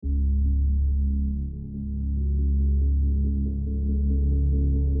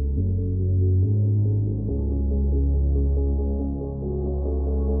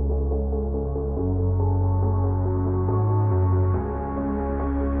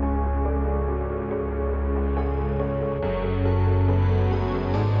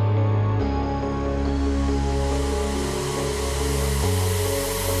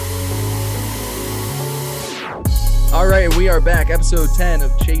are back, episode 10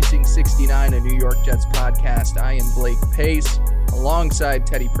 of Chasing 69, a New York Jets podcast. I am Blake Pace, alongside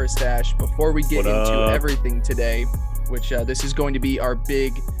Teddy Pristash. Before we get into everything today, which this is going to be our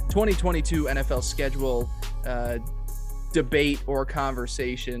big 2022 NFL schedule debate or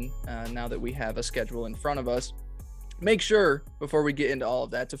conversation, now that we have a schedule in front of us. Make sure, before we get into all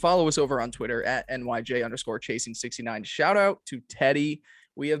of that, to follow us over on Twitter at NYJ_chasing69. Shout out to Teddy.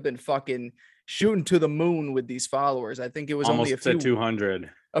 We have been fucking shooting to the moon with these followers. I think it was almost only 200.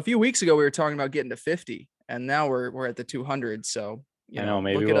 A few weeks ago, we were talking about getting to 50, and now we're at the 200. So, I know,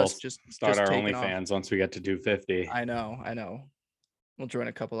 maybe look we'll at us just our taking OnlyFans off. once we get to 250. I know. We'll join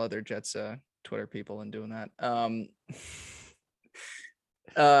a couple other Jets Twitter people in doing that.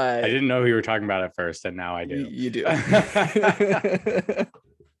 I didn't know who you were talking about at first, and now I do. You do.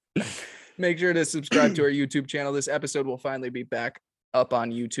 Make sure to subscribe to our YouTube channel. This episode will finally be back up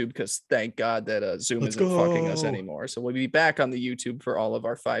on YouTube because thank God that Zoom isn't fucking us anymore. So we'll be back on the YouTube for all of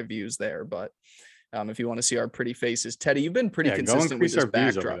our 5 views there. But if you want to see our pretty faces, Teddy, you've been pretty consistent with this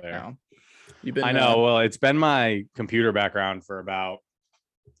backdrop now. I know. Well, it's been my computer background for about,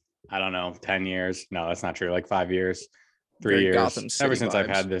 10 years. No, that's not true. Like 5 years. 3 years ever since I've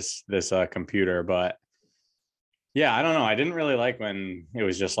had this computer. But yeah, I don't know, I didn't really like when it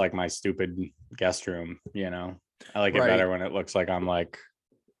was just like my stupid guest room. I like it better when it looks like I'm like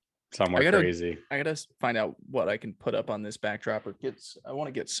somewhere crazy. I gotta find out what I can put up on this backdrop, or I want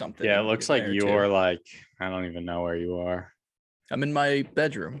to get something. Yeah, it looks like you're like, I don't even know where you are. I'm in my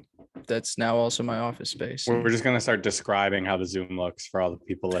bedroom. That's now also my office space. We're just going to start describing how the Zoom looks for all the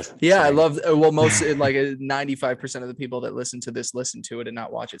people listening. Yeah, I love, most like 95% of the people that listen to this listen to it and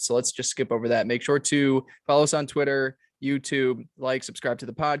not watch it. So let's just skip over that. Make sure to follow us on Twitter, YouTube, subscribe to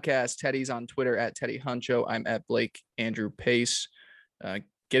the podcast. Teddy's on Twitter at Teddy Huncho. I'm at Blake Andrew Pace.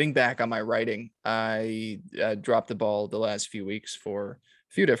 Getting back on my writing, I dropped the ball the last few weeks for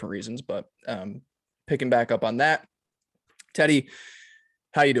a few different reasons, but picking back up on that. Teddy,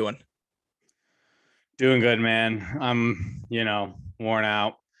 how you doing? Doing good, man. I'm, worn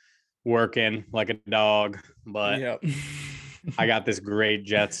out, working like a dog, but yep. I got this great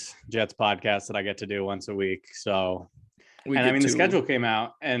Jets podcast that I get to do once a week. So, the schedule came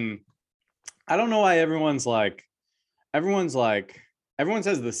out, and I don't know why everyone says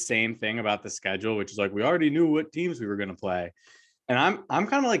the same thing about the schedule, which is like, we already knew what teams we were going to play. And I'm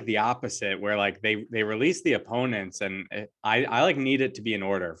kind of like the opposite, where like they release the opponents, and I like need it to be in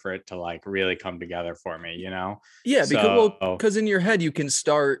order for it to like really come together for me, Yeah, because in your head you can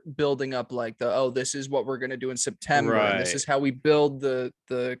start building up like this is what we're gonna do in September, right, and this is how we build the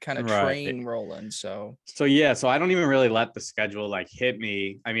kind of train rolling. So I don't even really let the schedule like hit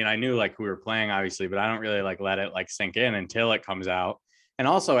me. I mean, I knew like we were playing obviously, but I don't really like let it like sink in until it comes out. And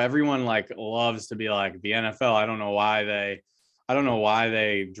also everyone like loves to be like, the NFL, I don't know why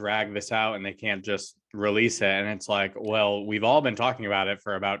they drag this out and they can't just release it. And it's like, well, we've all been talking about it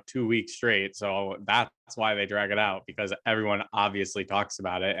for about 2 weeks straight. So that's why they drag it out, because everyone obviously talks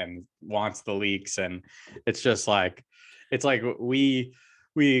about it and wants the leaks. And it's just like, it's like we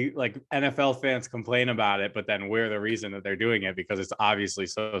like NFL fans complain about it, but then we're the reason that they're doing it because it's obviously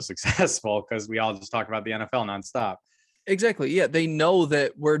so successful, because we all just talk about the NFL nonstop. Exactly. Yeah. They know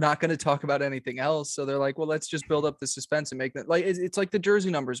that we're not going to talk about anything else. So they're like, well, let's just build up the suspense and make that like, it's like the jersey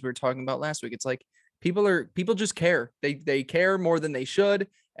numbers we were talking about last week. It's like people just care. They care more than they should.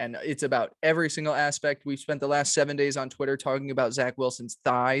 And it's about every single aspect. We've spent the last 7 days on Twitter talking about Zach Wilson's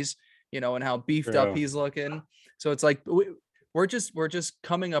thighs, and how beefed up he's looking. So it's like, we're just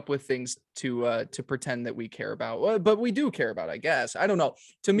coming up with things to pretend that we care about, but we do care about, I guess. I don't know.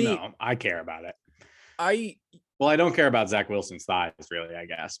 To me, no, I care about it. Well, I don't care about Zach Wilson's thighs, really, I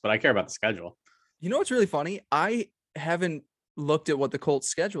guess, but I care about the schedule. You know what's really funny? I haven't looked at what the Colts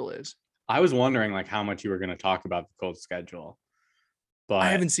schedule is. I was wondering like how much you were going to talk about the Colts schedule, but I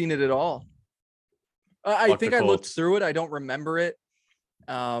haven't seen it at all. I think I looked through it. I don't remember it.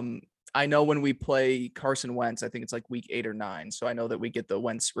 I know when we play Carson Wentz, I think it's like week 8 or 9. So I know that we get the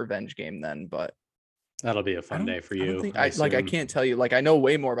Wentz revenge game then, but that'll be a fun day for you. I can't tell you, like, I know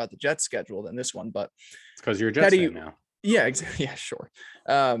way more about the Jets schedule than this one, but it's because you're a Jets fan now. Yeah, exactly. Yeah, sure.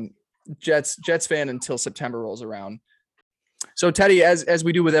 Jets fan until September rolls around. So Teddy, as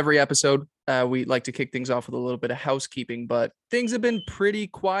we do with every episode, we like to kick things off with a little bit of housekeeping, but things have been pretty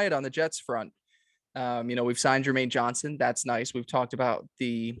quiet on the Jets front. We've signed Jermaine Johnson. That's nice. We've talked about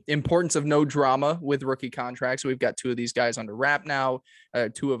the importance of no drama with rookie contracts. So we've got 2 of these guys under wrap now,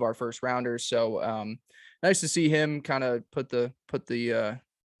 2 of our first rounders. So nice to see him kind of put the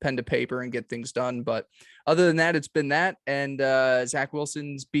pen to paper and get things done. But other than that, it's been that. And Zach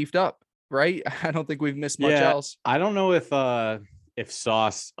Wilson's beefed up. right? I don't think we've missed much Yeah, else. I don't know if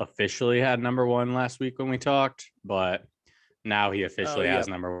Sauce officially had number one last week when we talked, but now he officially has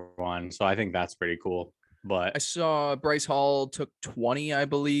number one. So I think that's pretty cool. But I saw Bryce Hall took 20, I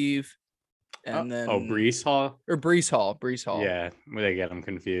believe. And then Brees Hall or Brees Hall. Yeah, they get them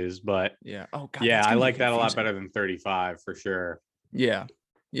confused, but yeah. Oh God, yeah, that's I gonna like get that a lot confusing. better than 35 for sure. Yeah.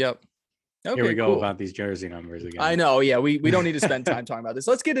 Yep. Okay, Here we go cool. about these jersey numbers again. I know. Yeah, we don't need to spend time talking about this.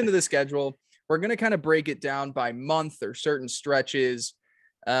 Let's get into the schedule. We're gonna kind of break it down by month or certain stretches.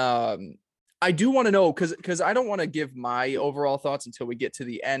 I do want to know because I don't want to give my overall thoughts until we get to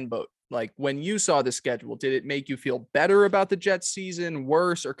the end, but like when you saw the schedule, did it make you feel better about the Jets season,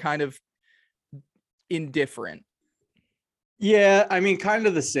 worse, or kind of indifferent? Yeah, I mean, kind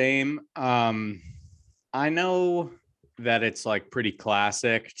of the same. I know that it's like pretty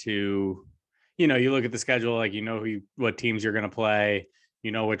classic to, you look at the schedule, like, what teams you're going to play,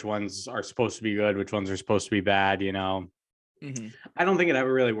 which ones are supposed to be good, which ones are supposed to be bad, Mm-hmm. I don't think it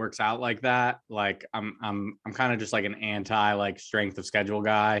ever really works out like that. Like I'm kind of just like an anti like strength of schedule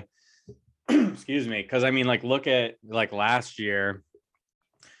guy. Excuse me. Cause I mean, like, look at like last year,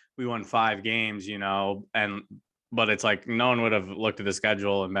 we won 5 games, but it's like no one would have looked at the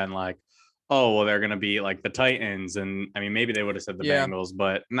schedule and been like, oh, well, they're going to be like the Titans. And I mean, maybe they would have said the Bengals,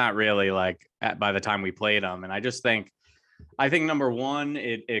 but not really like by the time we played them. And I think number one,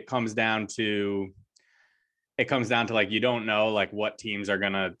 it comes down to like, you don't know like what teams are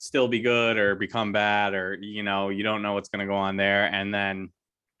going to still be good or become bad, or, you don't know what's going to go on there. And then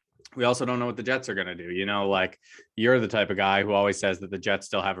we also don't know what the Jets are going to do. Like, you're the type of guy who always says that the Jets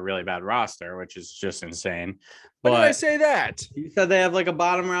still have a really bad roster, which is just insane. When did I say that? You said they have like a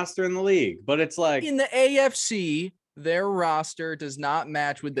bottom roster in the league, but it's like in the AFC, their roster does not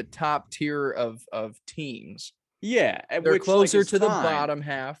match with the top tier of teams. Yeah. They're closer to the bottom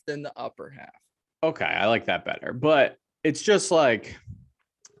half than the upper half. Okay, I like that better. But it's just like,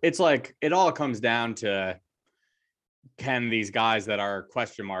 it all comes down to, can these guys that are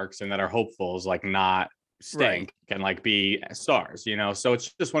question marks and that are hopefuls like not stink and like be stars, So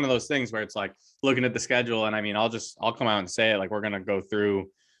it's just one of those things where it's like looking at the schedule, and I mean, I'll come out and say it, like, we're going to go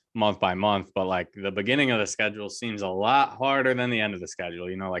through month by month, but like the beginning of the schedule seems a lot harder than the end of the schedule,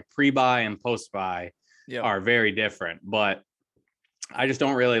 like pre-buy and post-buy are very different. But I just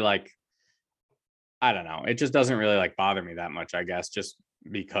don't really like, I don't know. It just doesn't really like bother me that much, I guess, just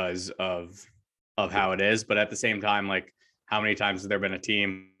because of how it is. But at the same time, like, how many times has there been a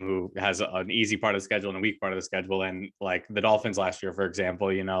team who has an easy part of the schedule and a weak part of the schedule? And like the Dolphins last year, for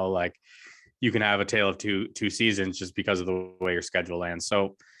example, like you can have a tale of two seasons just because of the way your schedule lands.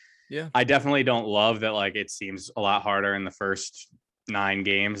 So yeah, I definitely don't love that. Like, it seems a lot harder in the first 9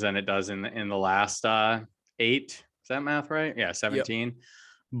 games than it does in the last 8. Is that math right? Yeah, 17. Yep.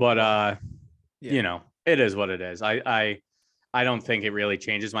 But it is what it is. I don't think it really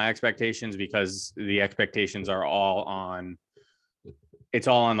changes my expectations, because the expectations are all on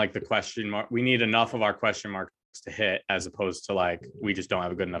like the question mark. We need enough of our question marks to hit, as opposed to like, we just don't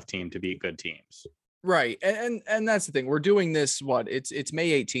have a good enough team to beat good teams. Right. And that's the thing. We're doing this, it's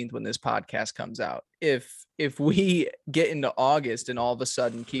May 18th when this podcast comes out. If we get into August and all of a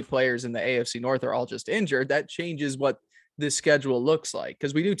sudden key players in the AFC North are all just injured, that changes what this schedule looks like,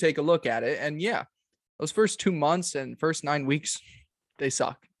 because we do take a look at it, and yeah, those first 2 months and first 9 weeks, they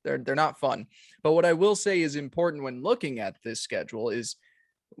suck. They're not fun. But what I will say is important when looking at this schedule is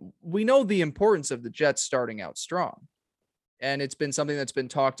we know the importance of the Jets starting out strong. And it's been something that's been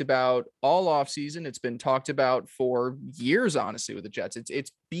talked about all offseason. It's been talked about for years, honestly, with the Jets.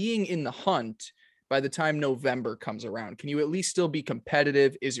 It's being in the hunt by the time November comes around. Can you at least still be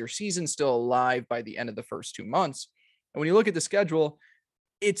competitive? Is your season still alive by the end of the first 2 months? And when you look at the schedule,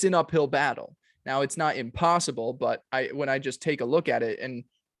 it's an uphill battle. Now, it's not impossible, but when I just take a look at it, and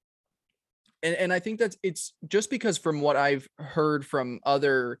I think that's, it's just because from what I've heard from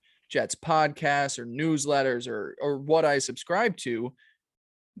other Jets podcasts or newsletters or what I subscribe to,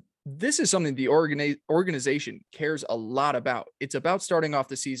 this is something the organization cares a lot about. It's about starting off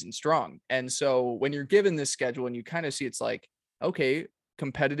the season strong. And so when you're given this schedule and you kind of see, it's like, okay,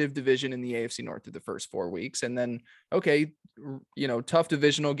 competitive division in the AFC North through the first 4 weeks. And then, okay, tough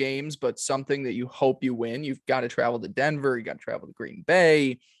divisional games, but something that you hope you win. You've got to travel to Denver. You got to travel to Green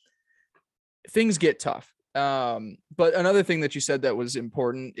Bay. Things get tough. But another thing that you said that was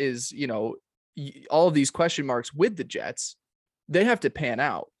important is, all of these question marks with the Jets, they have to pan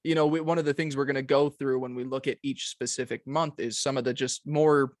out. One of the things we're going to go through when we look at each specific month is some of the just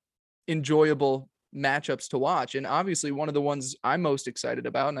more enjoyable matchups to watch. And obviously one of the ones I'm most excited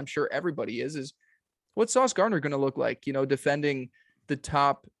about, and I'm sure everybody is what's Sauce Gardner going to look like, defending the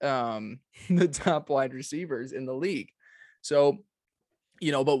top the top wide receivers in the league. So,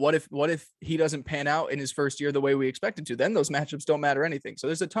 but what if he doesn't pan out in his first year the way we expected to? Then those matchups don't matter anything. So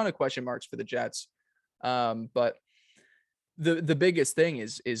there's a ton of question marks for the Jets. But the biggest thing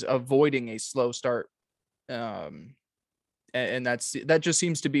is avoiding a slow start. And that just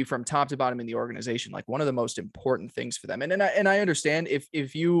seems to be from top to bottom in the organization, like one of the most important things for them. And I understand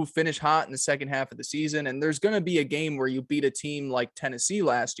if you finish hot in the second half of the season, and there's going to be a game where you beat a team like Tennessee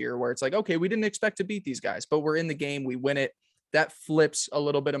last year, where it's like, okay, we didn't expect to beat these guys, but we're in the game, we win it. That flips a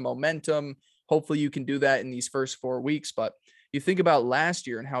little bit of momentum. Hopefully you can do that in these first 4 weeks. But you think about last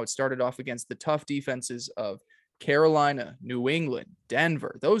year and how it started off against the tough defenses of Carolina, New England,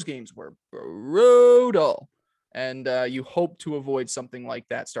 Denver. Those games were brutal. And you hope to avoid something like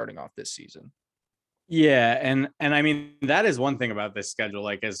that starting off this season. Yeah, and I mean, that is one thing about this schedule.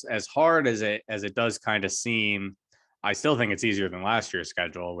 Like as hard as it does kind of seem, I still think it's easier than last year's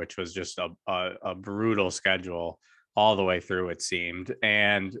schedule, which was just a brutal schedule all the way through, it seemed.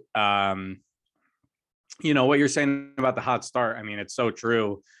 And what you're saying about the hot start, I mean, it's so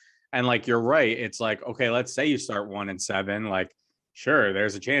true. And like you're right, it's like, okay, let's say you start 1-7, like sure,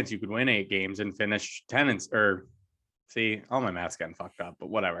 there's a chance you could win 8 games and finish 10 or see, all my math's getting fucked up, but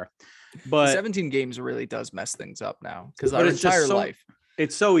whatever. But 17 games really does mess things up now, because our entire life.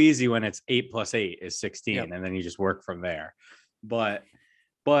 It's so easy when it's 8 + 8 is 16, yep. And then you just work from there. But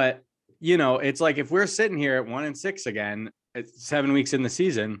it's like if we're sitting here at 1-6 again, it's 7 weeks in the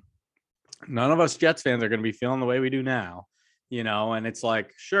season, none of us Jets fans are going to be feeling the way we do now, and it's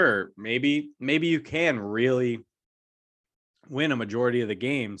like, sure, maybe you can really win a majority of the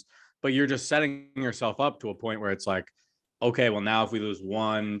games, but you're just setting yourself up to a point where it's like, okay, well, now if we lose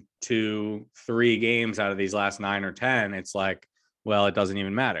 1, 2, 3 games out of these last 9 or 10, it's like, well, it doesn't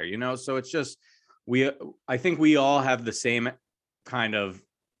even matter, So it's just, I think we all have the same kind of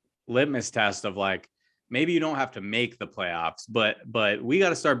litmus test of like, maybe you don't have to make the playoffs, but we got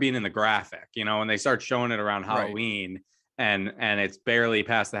to start being in the graphic, when they start showing it around Halloween, right. and it's barely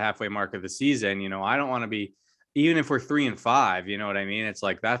past the halfway mark of the season, I don't want to be, even if we're 3-5, you know what I mean? It's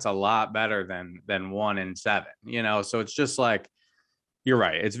like, that's a lot better than 1-7, So it's just like, you're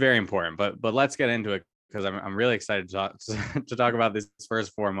right. It's very important, but let's get into it, because I'm really excited to talk about this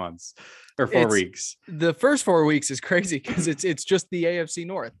first 4 months or 4 weeks. The first 4 weeks is crazy because it's just the AFC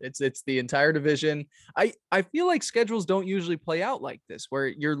North. It's the entire division. I feel like schedules don't usually play out like this, where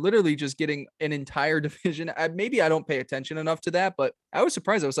you're literally just getting an entire division. Maybe I don't pay attention enough to that, but I was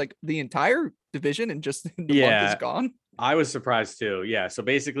surprised. I was like, the entire division and just the month is gone. I was surprised too. Yeah. So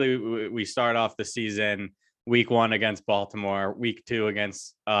basically we start off the season week 1 against Baltimore, week 2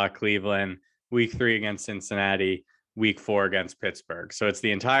 against Cleveland, week 3 against Cincinnati, week 4 against Pittsburgh. So it's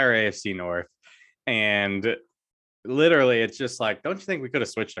the entire AFC North. And literally it's just like, don't you think we could have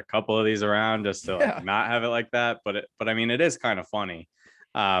switched a couple of these around just to like not have it like that? But I mean, it is kind of funny.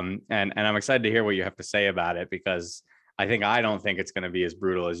 And I'm excited to hear what you have to say about it, because I don't think it's going to be as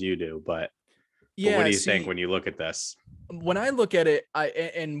brutal as you do, but what do you think when you look at this? When I look at it,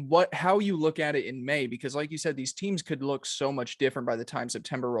 how you look at it in May, because like you said, these teams could look so much different by the time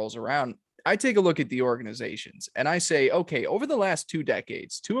September rolls around. I take a look at the organizations and I say, okay, over the last 2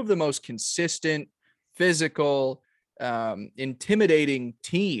 decades, 2 of the most consistent, physical, intimidating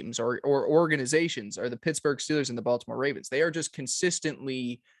teams or organizations are the Pittsburgh Steelers and the Baltimore Ravens. They are just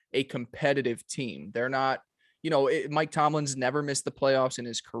consistently a competitive team. They're not, Mike Tomlin's never missed the playoffs in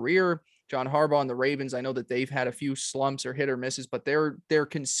his career. John Harbaugh and the Ravens, I know that they've had a few slumps or hit or misses, but they're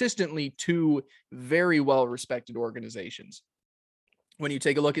consistently 2 very well-respected organizations. When you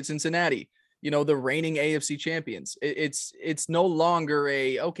take a look at Cincinnati, the reigning AFC champions, it's no longer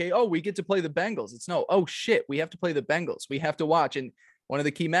we get to play the Bengals. It's no, oh shit, we have to play the Bengals. We have to watch. And one of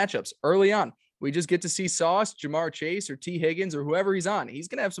the key matchups early on, we just get to see Sauce, Jamar Chase, or T. Higgins, or whoever he's on. He's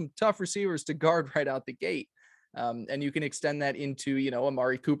going to have some tough receivers to guard right out the gate. And you can extend that into,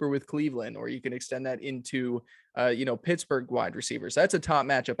 Amari Cooper with Cleveland, or you can extend that into, Pittsburgh wide receivers. That's a top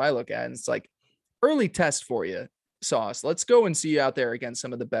matchup I look at. And it's like early test for you, Sauce. Let's go and see you out there against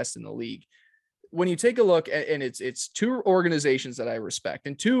some of the best in the league. When you take a look at, and it's 2 organizations that I respect,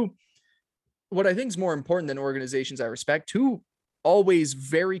 and 2, what I think is more important than organizations I respect, 2 always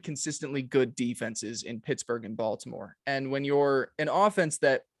very consistently good defenses in Pittsburgh and Baltimore. And when you're an offense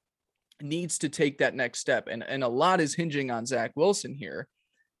that needs to take that next step, and a lot is hinging on Zach Wilson here,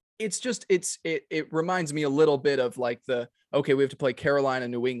 it reminds me a little bit of like we have to play Carolina,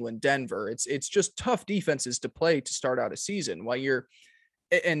 New England, Denver. It's just tough defenses to play to start out a season, while you're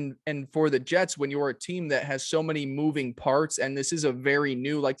and for the Jets, when you're a team that has so many moving parts, and this is a very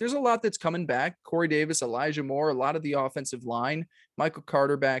new, like there's a lot that's coming back. Corey Davis, Elijah Moore, a lot of the offensive line, Michael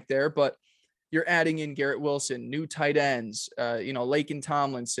Carter back there, but you're adding in Garrett Wilson, new tight ends, Laken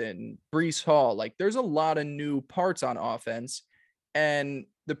Tomlinson, Breece Hall. Like there's a lot of new parts on offense, and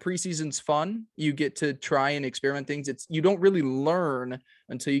the preseason's fun. You get to try and experiment things. You don't really learn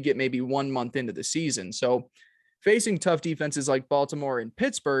until you get maybe 1 month into the season. So facing tough defenses like Baltimore and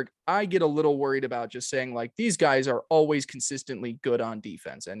Pittsburgh, I get a little worried about just saying like these guys are always consistently good on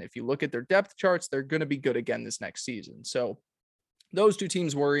defense. And if you look at their depth charts, they're going to be good again this next season. So those two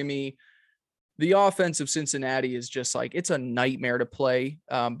teams worry me. The offense of Cincinnati is just like, it's a nightmare to play.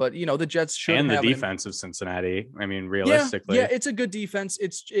 But the Jets should and have the defense of Cincinnati. I mean, realistically, yeah, it's a good defense.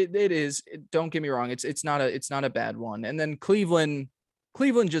 It is. Don't get me wrong. It's not a bad one. And then Cleveland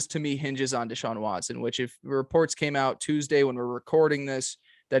just to me hinges on Deshaun Watson, which if reports came out Tuesday when we're recording this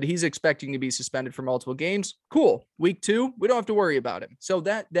that he's expecting to be suspended for multiple games, cool. Week 2, we don't have to worry about him. So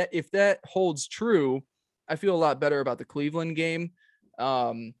that if that holds true, I feel a lot better about the Cleveland game.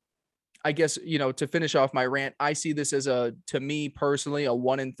 I guess, to finish off my rant, I see this as to me personally, a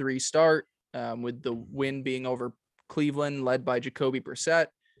 1-3 start, with the win being over Cleveland, led by Jacoby Brissett.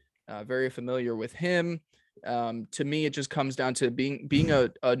 Very familiar with him. To me, it just comes down to being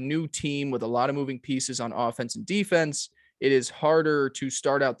a new team with a lot of moving pieces on offense and defense. It is harder to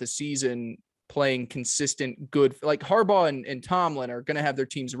start out the season playing consistent, good, like Harbaugh and Tomlin are going to have their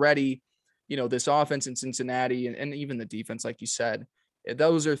teams ready. This offense in Cincinnati and even the defense, like you said,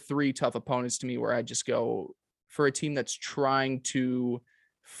 those are 3 tough opponents to me where I just go for a team that's trying to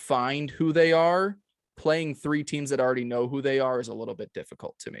find who they are. Playing 3 teams that already know who they are is a little bit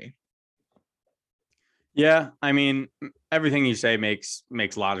difficult to me. Yeah, I mean, everything you say makes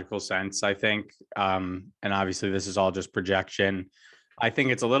logical sense, I think. And obviously this is all just projection. I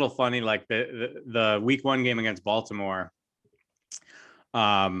think it's a little funny, like the week 1 game against Baltimore.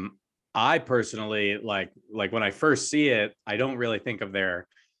 I personally like when I first see it, I don't really think of their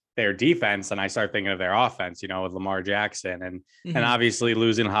defense, and I start thinking of their offense, with Lamar Jackson and obviously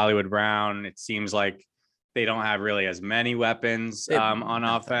losing Hollywood Brown. It seems like they don't have really as many weapons on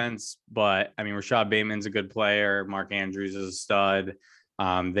offense, but I mean, Rashad Bateman's a good player. Mark Andrews is a stud.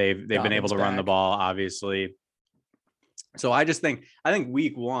 They've been able to run the ball, obviously. So I think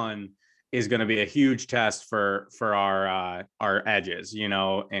week 1 is going to be a huge test for our edges,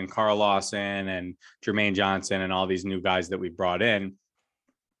 and Carl Lawson and Jermaine Johnson and all these new guys that we brought in,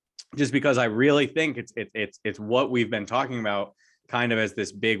 just because I really think it's what we've been talking about kind of as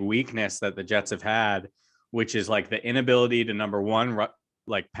this big weakness that the Jets have had, which is like the inability to, number 1,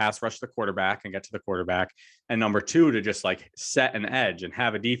 like pass rush the quarterback and get to the quarterback. And number 2, to just like set an edge and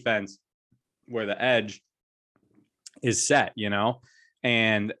have a defense where the edge is set,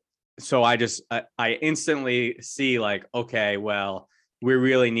 and so I instantly see like, okay, well, we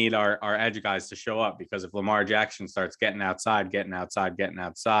really need our edge guys to show up, because if Lamar Jackson starts getting outside, it's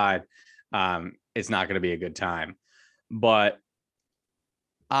not going to be a good time. But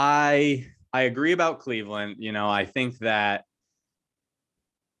I agree about Cleveland. I think that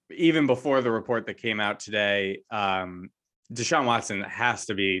even before the report that came out today, Deshaun Watson has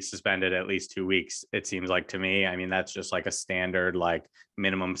to be suspended at least 2 weeks, it seems like to me. I mean, that's just like a standard, like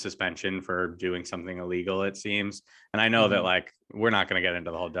minimum suspension for doing something illegal, it seems. And I know that like, we're not going to get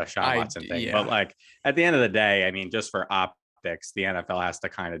into the whole Deshaun Watson thing, but like at the end of the day, I mean, just for optics, the NFL has to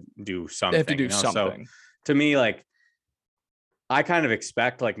kind of do something. They have to do something. So to me, like, I kind of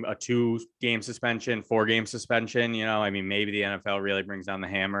expect like a 2-game suspension, 4-game suspension. I mean, maybe the NFL really brings down the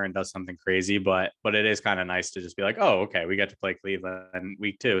hammer and does something crazy, but it is kind of nice to just be like, oh, okay, we get to play Cleveland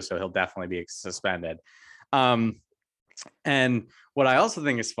week 2, so he'll definitely be suspended. And what I also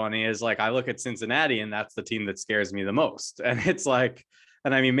think is funny is like, I look at Cincinnati and that's the team that scares me the most. And it's like,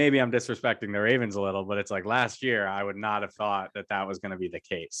 and I mean, maybe I'm disrespecting the Ravens a little, but it's like last year, I would not have thought that was going to be the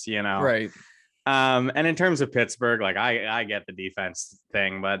case, Right. And in terms of Pittsburgh, like I get the defense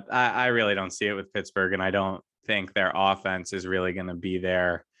thing, but I really don't see it with Pittsburgh. And I don't think their offense is really going to be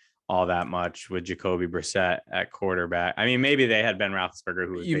there all that much with Jacoby Brissett at quarterback. I mean, maybe they had Ben Roethlisberger,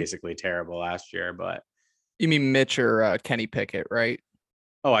 who was basically terrible last year, but. You mean Mitch or Kenny Pickett, right?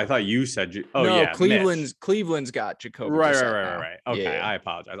 Oh, I thought you said. No, yeah, Cleveland's got Jacoby. Right. Okay, yeah. I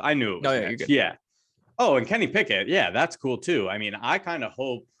apologize. I knew it was Mitch. You're good. Yeah. Oh, and Kenny Pickett. Yeah, that's cool too. I mean, I kind of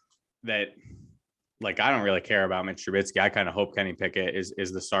hope that. Like, I don't really care about Mitch Trubisky. I kind of hope Kenny Pickett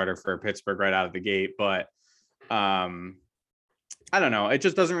is the starter for Pittsburgh right out of the gate. But I don't know. It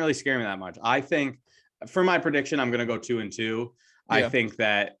just doesn't really scare me that much. I think for my prediction, I'm going to go 2-2. Yeah. I think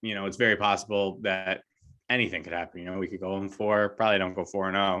that, it's very possible that anything could happen. You know, we could go 0-4, probably don't go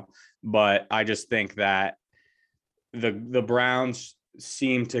 4-0, but I just think that the Browns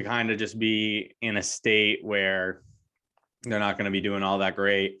seem to kind of just be in a state where they're not going to be doing all that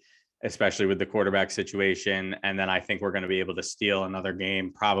great, especially with the quarterback situation. And then I think we're going to be able to steal another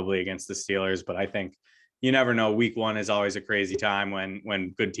game, probably against the Steelers. But I think you never know. Week 1 is always a crazy time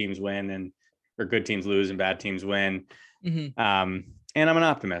when good teams win or good teams lose and bad teams win. Mm-hmm. And I'm an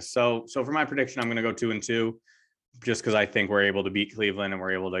optimist. So for my prediction, I'm going to go 2-2, just because I think we're able to beat Cleveland and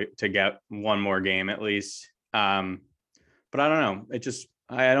we're able to get one more game at least. But I don't know.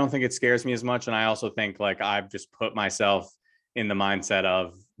 I don't think it scares me as much. And I also think like I've just put myself in the mindset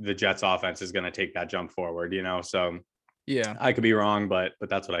of the Jets offense is going to take that jump forward, you know? So yeah, I could be wrong, but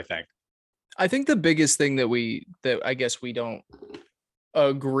that's what I think. I think the biggest thing that I guess we don't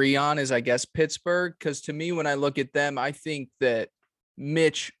agree on is, I guess, Pittsburgh. Cause to me, when I look at them, I think that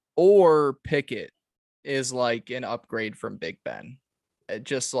Mitch or Pickett is like an upgrade from Big Ben.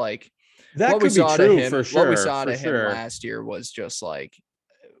 Just like that could be true for sure. What we saw to him last year was just like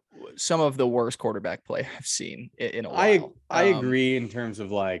some of the worst quarterback play I've seen in a while. I agree in terms of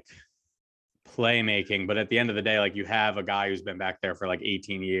like playmaking, but at the end of the day, like you have a guy who's been back there for like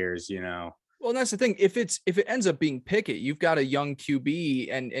 18 years, you know? Well, and that's the thing. If it ends up being Pickett, you've got a young QB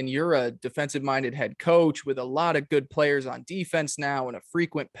and you're a defensive minded head coach with a lot of good players on defense now and a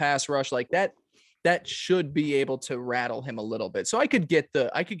frequent pass rush like that should be able to rattle him a little bit. So I could get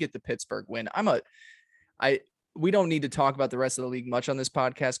the Pittsburgh win. We don't need to talk about the rest of the league much on this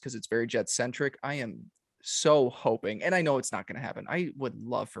podcast because it's very Jets centric. I am so hoping, and I know it's not going to happen. I would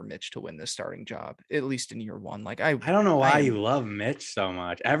love for Mitch to win this starting job, at least in year 1. Like I don't know why you love Mitch so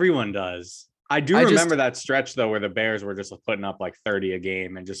much. Everyone does. I remember that stretch though, where the Bears were just putting up like 30 a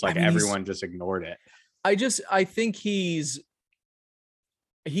game and just like everyone just ignored it. I think he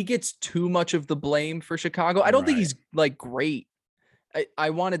gets too much of the blame for Chicago. I don't think he's like great. I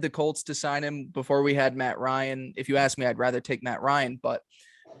wanted the Colts to sign him before we had Matt Ryan. If you ask me, I'd rather take Matt Ryan, but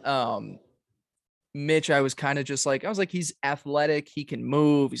Mitch, I was kind of just like, he's athletic. He can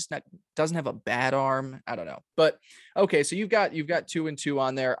move. Doesn't have a bad arm. I don't know, but okay. So you've got 2-2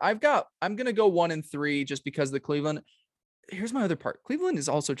 on there. I'm going to go 1-3 just because the Cleveland. Here's my other part. Cleveland is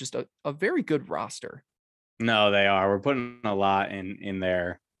also just a very good roster. No, they are. We're putting a lot in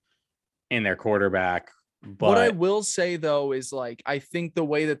their quarterback. But what I will say though is like I think the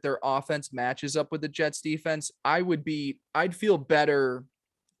way that their offense matches up with the Jets defense, I'd feel better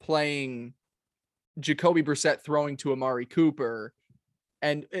playing Jacoby Brissett throwing to Amari Cooper.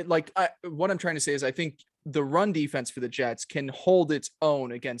 And what I'm trying to say is I think the run defense for the Jets can hold its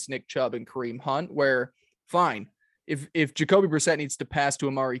own against Nick Chubb and Kareem Hunt, where fine. If Jacoby Brissett needs to pass to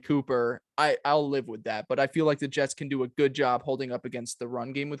Amari Cooper, I'll live with that. But I feel like the Jets can do a good job holding up against the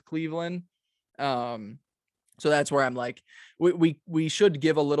run game with Cleveland. So that's where I'm like, we should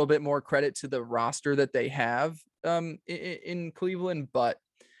give a little bit more credit to the roster that they have in Cleveland, but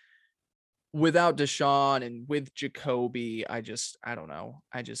without Deshaun and with Jacoby, I don't know.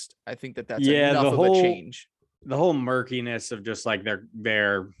 I think that's enough of a change. The whole murkiness of just like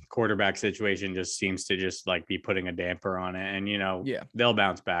their quarterback situation just seems to just like be putting a damper on it. And, you know, they'll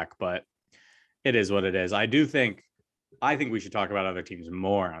bounce back, but it is what it is. I think we should talk about other teams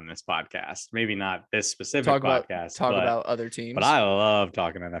more on this podcast. Maybe not this specific podcast. Talk about other teams. But I love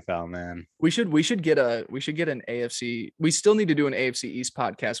talking NFL, man. We should get an AFC. We still need to do an AFC East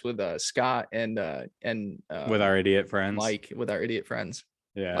podcast with Scott and with our idiot friends. Mike, with our idiot friends.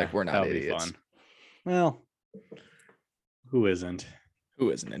 Yeah. Like we're not idiots. Fun. Well, who isn't?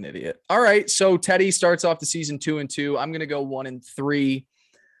 Who isn't an idiot? All right. So Teddy starts off the season 2-2. I'm going to go 1-3.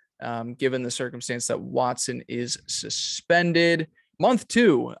 Given the circumstance that Watson is suspended. Month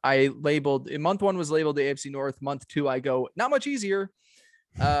 2, month 1 was labeled the AFC North. Month 2, I go not much easier.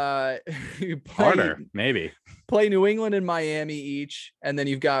 Harder, maybe. Play New England and Miami each, and then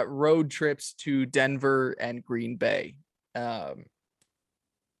you've got road trips to Denver and Green Bay.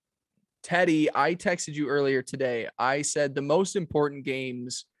 Teddy, I texted you earlier today. I said the most important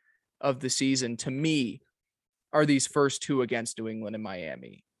games of the season to me are these first 2 against New England and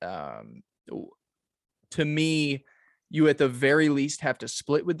Miami. To me, you at the very least have to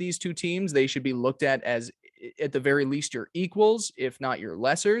split with these 2 teams. They should be looked at as at the very least your equals, if not your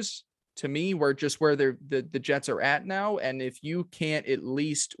lessers. To me, we're just where the Jets are at now. And if you can't at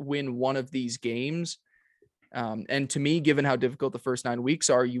least win one of these games, and to me, given how difficult the first 9 weeks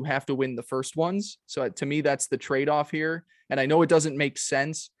are, you have to win the first ones. So to me, that's the trade-off here. And I know it doesn't make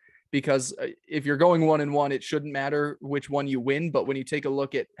sense because if you're going 1-1, it shouldn't matter which one you win. But when you take a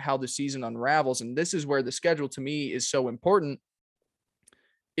look at how the season unravels, and this is where the schedule to me is so important.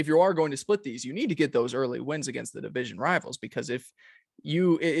 if you are going to split these, you need to get those early wins against the division rivals, because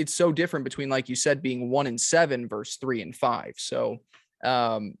it's so different between, like you said, being 1-7 versus 3-5. So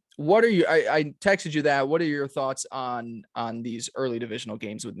what are you, I texted you that. What are your thoughts on these early divisional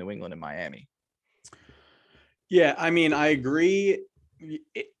games with New England and Miami? Yeah, I mean, I agree.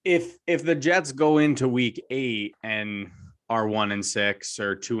 If the Jets go into week 8 and are 1-6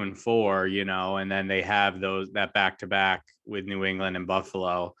 or 2-4, and then they have that back-to-back with New England and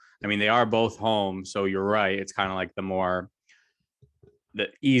Buffalo. I mean, they are both home, so you're right. It's kind of like the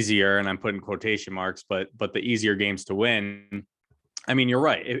easier, and I'm putting quotation marks, but the easier games to win. I mean, you're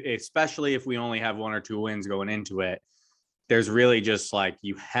right. Especially if we only have 1 or 2 wins going into it, there's really just like,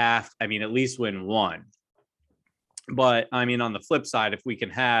 at least win 1. But I mean, on the flip side, if we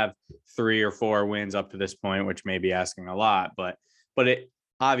can have 3 or 4 wins up to this point, which may be asking a lot, but it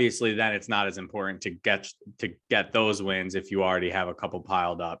obviously then it's not as important to get those wins if you already have a couple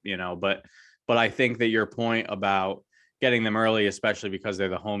piled up, but I think that your point about getting them early, especially because they're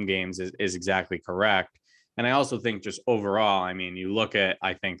the home games, is exactly correct. And I also think just overall, I mean, you look at,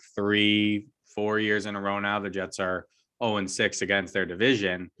 I think 3-4 years in a row now, the Jets are 0-6 against their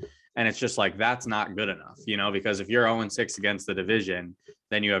division. And it's just like, that's not good enough, because if you're 0-6 against the division,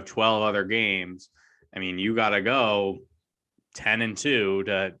 then you have 12 other games. I mean, you got to go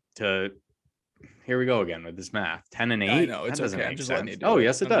 10-2 to here we go again with this math. 10-8. I know, it's okay. I'm just letting you do it.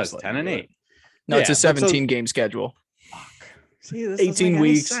 Yes, it does. 10-8. No, it's a 17 game schedule. See, this 18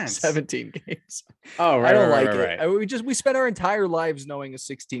 weeks, 17 games. Oh, right. I don't right, like right, it. Right. We spent our entire lives knowing a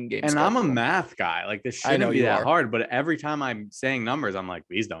 16 game and schedule. I'm a math guy. Like, this shouldn't be that hard, but every time I'm saying numbers, I'm like,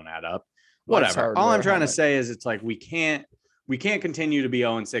 these don't add up. Whatever. All I'm trying to say is, it's like, we can't continue to be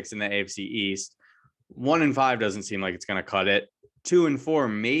 0-6 in the AFC East. 1-5 doesn't seem like it's going to cut it.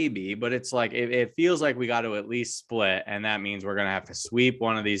 2-4 maybe, but it's like, it feels like we got to at least split, and that means we're going to have to sweep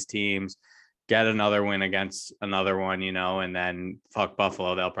one of these teams, get another win against another one, and then fuck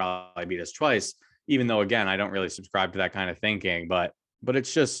Buffalo. They'll probably beat us twice, even though, again, I don't really subscribe to that kind of thinking, but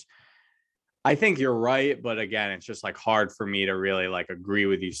it's just, I think you're right. But again, it's just like hard for me to really like agree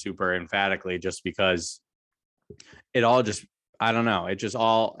with you super emphatically, just because it all just, I don't know. It just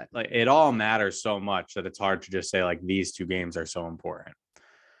all like, it all matters so much that it's hard to just say like, these 2 games are so important.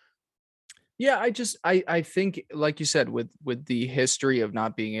 Yeah, I think, like you said, with the history of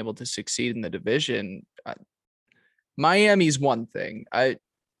not being able to succeed in the division, Miami's one thing.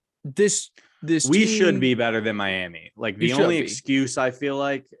 This we team should be better than Miami. Like, the only excuse I feel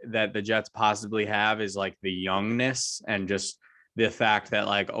like that the Jets possibly have is like the youngness, and just the fact that,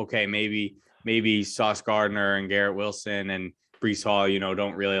 like, okay, maybe Sauce Gardner and Garrett Wilson and Breece Hall,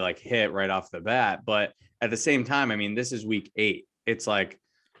 don't really like hit right off the bat. But at the same time, I mean, this is week 8. It's like,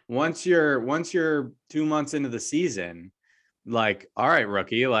 once you're 2 months into the season, like, all right,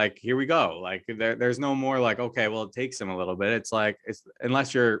 rookie, like, here we go. Like, there's no more like, okay, well, it takes him a little bit. It's like,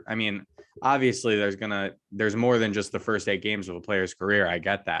 unless you're, I mean, obviously there's more than just the first 8 games of a player's career. I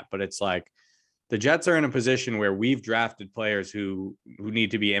get that. But it's like, the Jets are in a position where we've drafted players who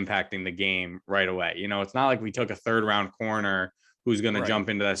need to be impacting the game right away. It's not like we took a 3rd round corner who's going to jump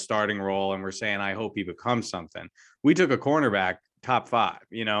into that starting role and we're saying, I hope he becomes something. We took a cornerback top 5.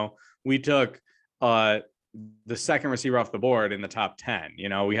 We took the 2nd receiver off the board in the top 10.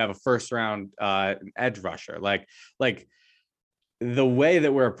 We have a 1st round edge rusher. Like the way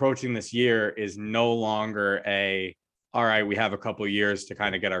that we're approaching this year is no longer all right, we have a couple of years to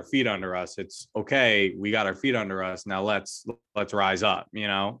kind of get our feet under us. It's okay, we got our feet under us. Now let's rise up,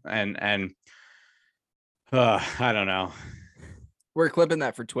 and I don't know. We're clipping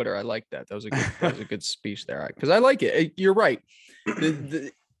that for Twitter. I like that. That was a good speech there, because I like it. You're right.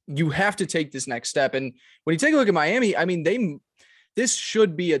 You have to take this next step. And when you take a look at Miami, I mean, this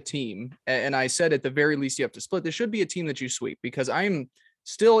should be a team. And I said, at the very least, you have to split. This should be a team that you sweep, because I'm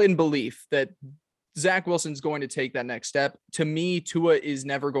still in belief that Zach Wilson's going to take that next step. To me, Tua is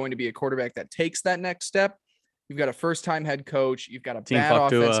never going to be a quarterback that takes that next step. You've got a first-time head coach. You've got a bad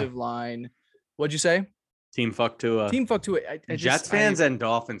offensive line. What'd you say? Team fuck Tua. Team fuck Tua. Jets fans and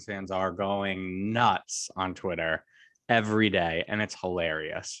Dolphins fans are going nuts on Twitter every day, and it's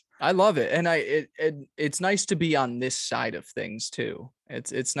hilarious. I love it, and it's nice to be on this side of things too.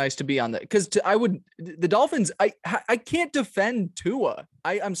 It's nice to be on that, because the Dolphins. I can't defend Tua.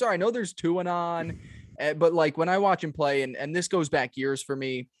 I'm sorry. I know there's Tua on, but like, when I watch him play, and this goes back years for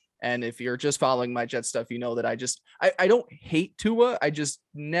me. And if you're just following my Jet stuff, you know that I don't hate Tua. I just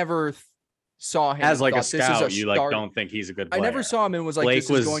never saw him as like a scout. You like don't think he's a good player. I never saw him and was like, this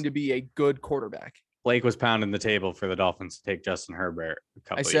is going to be a good quarterback. Blake was pounding the table for the Dolphins to take Justin Herbert a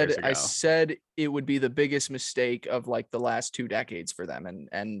couple of years ago. I said it would be the biggest mistake of like the last 2 decades for them.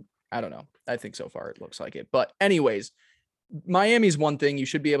 And I don't know. I think so far it looks like it. But anyways, Miami's one thing. You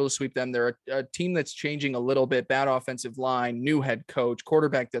should be able to sweep them. They're a team that's changing a little bit. Bad offensive line, new head coach,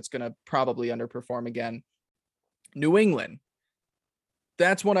 quarterback that's going to probably underperform again. New England.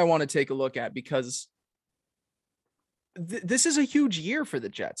 That's what I want to take a look at because this is a huge year for the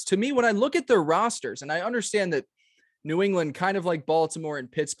Jets. To me, when I look at their rosters, and I understand that New England, kind of like Baltimore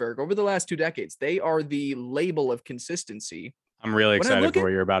and Pittsburgh, over the last 2 decades, they are the label of consistency. I'm really excited for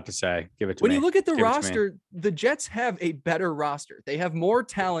what you're about to say. Give it to me. When you look at the roster, the Jets have a better roster. They have more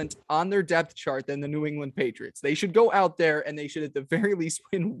talent on their depth chart than the New England Patriots. They should go out there and they should at the very least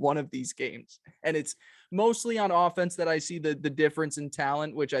win one of these games. And it's mostly on offense that I see the difference in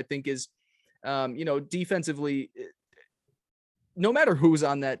talent, which I think is, defensively, no matter who's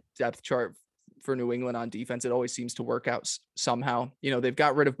on that depth chart for New England on defense, it always seems to work out somehow. They've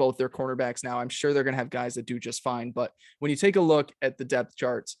got rid of both their cornerbacks now. I'm sure they're going to have guys that do just fine. But when you take a look at the depth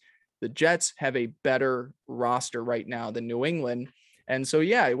charts, the Jets have a better roster right now than New England. And so,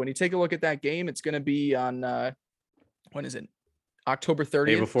 yeah, when you take a look at that game, it's going to be on, when is it? October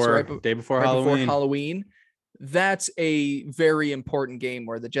 30th. Day before Halloween. That's a very important game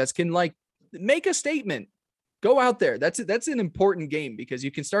where the Jets can make a statement. Go out there. That's an important game because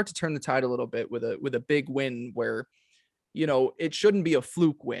you can start to turn the tide a little bit with a big win where, it shouldn't be a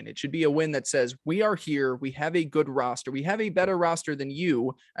fluke win. It should be a win that says we are here. We have a good roster. We have a better roster than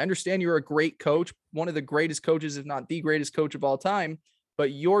you. I understand you're a great coach, one of the greatest coaches, if not the greatest coach of all time, but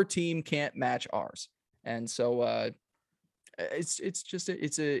your team can't match ours. And so it's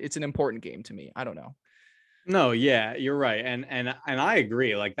an important game to me. I don't know. No, yeah, you're right. And I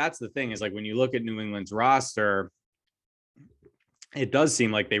agree. Like, that's the thing is, like, when you look at New England's roster, it does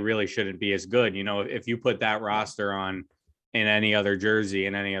seem like they really shouldn't be as good. If you put that roster on in any other jersey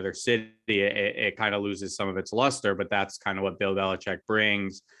in any other city, it kind of loses some of its luster, but that's kind of what Bill Belichick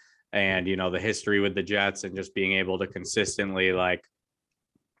brings. And, the history with the Jets and just being able to consistently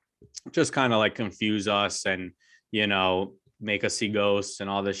just kind of confuse us and, make us see ghosts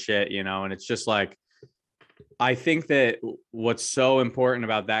and all this shit, and it's just like, I think that what's so important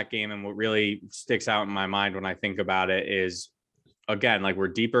about that game and what really sticks out in my mind when I think about it is, again, we're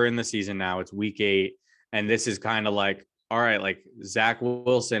deeper in the season now. It's week 8. And this is kind of all right, Zach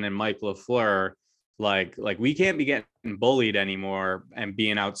Wilson and Mike LaFleur, we can't be getting bullied anymore and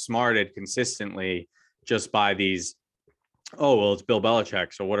being outsmarted consistently just by these, oh, well, it's Bill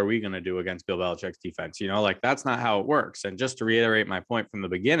Belichick, so what are we going to do against Bill Belichick's defense? That's not how it works. And just to reiterate my point from the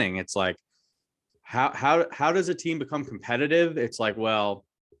beginning, it's how does a team become competitive? It's well,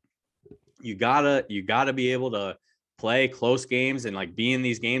 you gotta be able to play close games and be in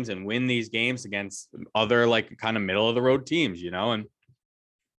these games and win these games against other kind of middle of the road teams, and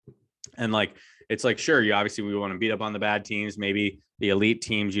it's sure, we want to beat up on the bad teams, maybe the elite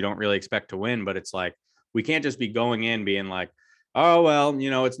teams you don't really expect to win, but it's we can't just be going in being oh, well,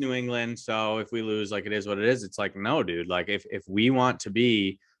 it's New England, so if we lose, it is what it is. It's no, dude, if we want to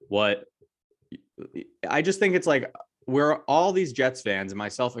be what, I just think it's we're all these Jets fans, and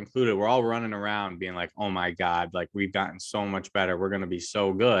myself included, we're all running around being oh my God, we've gotten so much better. We're going to be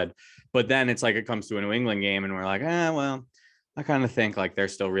so good. But then it's it comes to a New England game and we're well, I kind of think they're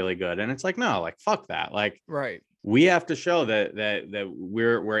still really good. And it's no, fuck that. Right. We have to show that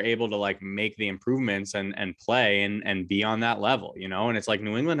we're able to make the improvements and play and be on that level, and it's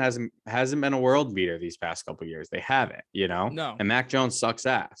New England hasn't been a world beater these past couple of years. They haven't, No. And Mac Jones sucks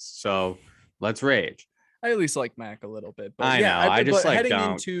ass. So let's rage. I at least like Mac a little bit, but I know. I just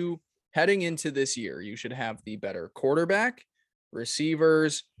heading into this year, you should have the better quarterback,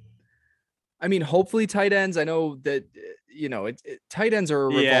 receivers. I mean, hopefully tight ends. I know that tight ends are a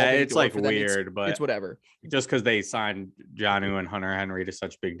revolving it's door for them. Weird, but it's whatever. Just because they signed Jonnu and Hunter Henry to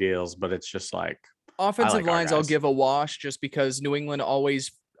such big deals, but it's just offensive lines. I'll give a wash just because New England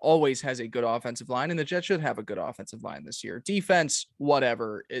always has a good offensive line, and the Jets should have a good offensive line this year. Defense,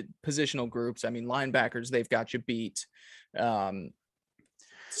 whatever. Positional groups. I mean, linebackers, they've got you beat. The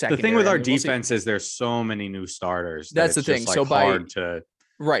thing with our defense is there's so many new starters. That's the thing. So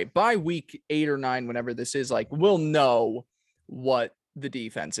by week 8 or 9, whenever this is, we'll know what the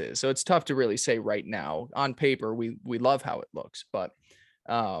defense is. So it's tough to really say right now. On paper, we love how it looks, but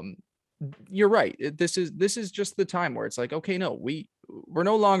you're right. This is just the time where it's okay, no, we're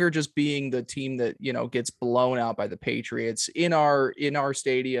no longer just being the team that, gets blown out by the Patriots in our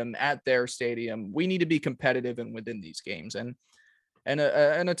stadium, at their stadium. We need to be competitive and within these games. And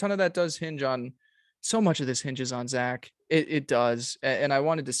a ton of that does hinge on, so much of this hinges on Zach. It does. And I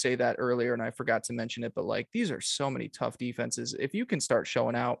wanted to say that earlier and I forgot to mention it, but like these are so many tough defenses. If you can start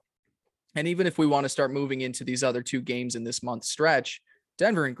showing out, and even if we want to start moving into these other two games in this month stretch,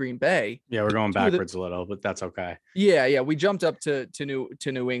 Denver and Green Bay. Yeah, we're going backwards a little, but that's okay. Yeah. We jumped up to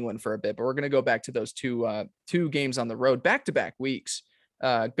New England for a bit, but we're going to go back to those two games on the road, back-to-back weeks,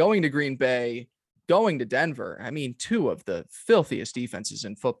 going to Green Bay, going to Denver. I mean, two of the filthiest defenses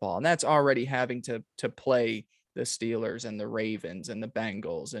in football, and that's already having to play the Steelers and the Ravens and the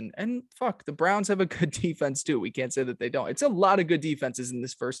Bengals and fuck, the Browns have a good defense too. We can't say that they don't. It's a lot of good defenses in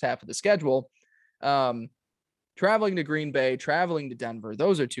this first half of the schedule. Traveling to Green Bay, traveling to Denver.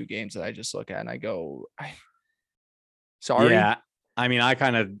 Those are two games that I just look at and I go, sorry. Yeah. I mean, I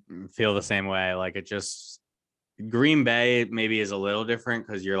kind of feel the same way. Like it just, Green Bay maybe is a little different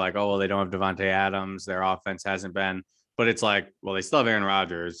because you're like, oh, well, they don't have Devontae Adams. Their offense hasn't been. But it's like, well, they still have Aaron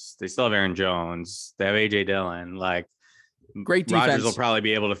Rodgers. They still have Aaron Jones. They have A.J. Dillon. Like, great defense. Rodgers will probably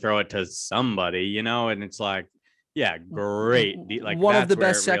be able to throw it to somebody, you know? And it's like, yeah, great. Like one of the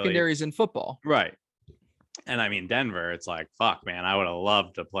best secondaries in football. Right. And I mean, Denver, it's like, fuck, man, I would have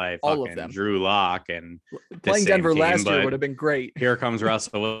loved to play all fucking Drew Lock and playing Denver last year would have been great. Here comes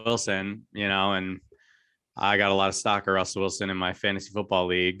Russell Wilson, you know, and I got a lot of stock of Russell Wilson in my fantasy football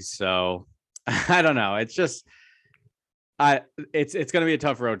leagues. So I don't know. It's just, it's going to be a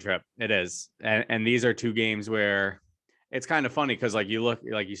tough road trip. It is. And these are two games where it's kind of funny because like you look,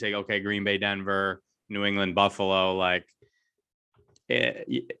 like you say, okay, Green Bay, Denver, New England, Buffalo, like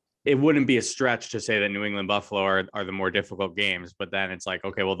it wouldn't be a stretch to say that New England, Buffalo are the more difficult games, but then it's like,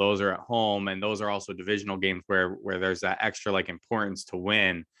 okay, well, those are at home and those are also divisional games where there's that extra like importance to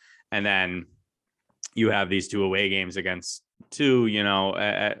win. And then you have these two away games against two, you know,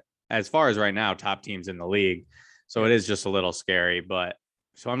 as far as right now, top teams in the league. So it is just a little scary, but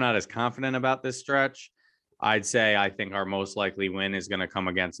so I'm not as confident about this stretch. I'd say I think our most likely win is going to come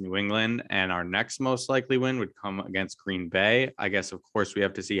against New England, and our next most likely win would come against Green Bay. I guess, of course, we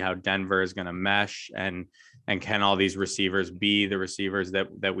have to see how Denver is going to mesh and can all these receivers be the receivers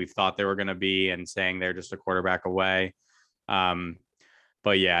that we thought they were going to be, and saying they're just a quarterback away.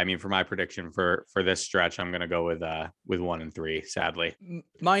 But yeah, I mean, for my prediction for this stretch, I'm going to go with 1-3, sadly.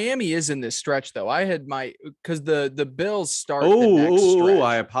 Miami is in this stretch though. I had because the Bills start the next stretch.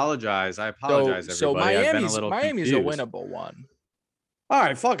 I apologize. Everybody. So Miami's a winnable one. All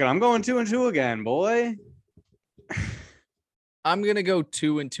right, fuck it. I'm going 2-2 again, boy. I'm going to go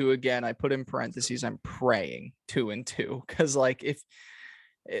 2-2 again. I put in parentheses, I'm praying 2-2 because like if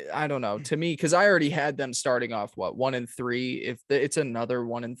I don't know, to me, because I already had them starting off 1-3. If it's another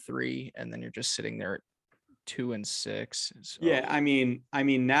 1-3, and then you're just sitting there at 2-6. So. Yeah, I mean,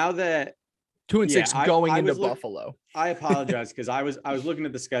 now that 2-6 going into Buffalo. I apologize because I was looking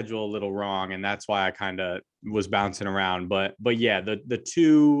at the schedule a little wrong, and that's why I kind of was bouncing around. But yeah, the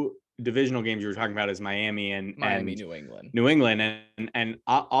two divisional games you were talking about is Miami and New England, and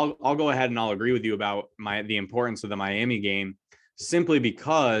I'll go ahead and I'll agree with you about the importance of the Miami game. Simply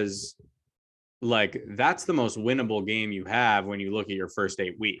because like that's the most winnable game you have when you look at your first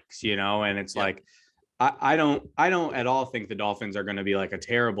 8 weeks, you know, and it's like, I don't at all think the Dolphins are going to be like a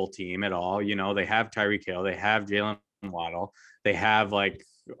terrible team at all. You know, they have Tyreek Hill, they have Jalen Waddle, they have like,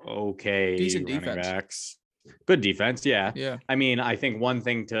 okay, decent running defense. Backs. Good defense. Yeah. Yeah. I mean, I think one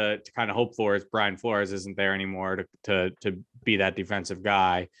thing to kind of hope for is Brian Flores isn't there anymore to be that defensive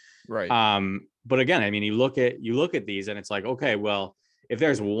guy. Right. But again, I mean, you look at these and it's like, okay, well, if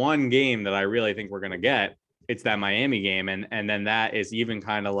there's one game that I really think we're going to get, it's that Miami game. And then that is even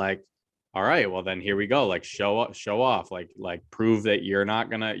kind of like, all right, well then here we go. Like show off, like prove that you're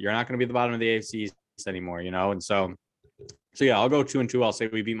not going to be at the bottom of the AFC East anymore, you know? And so yeah, I'll go 2-2. I'll say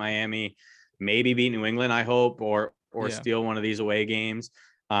we beat Miami, maybe beat New England, I hope, or steal one of these away games.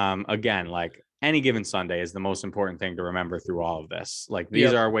 Again, like any given Sunday is the most important thing to remember through all of this. Like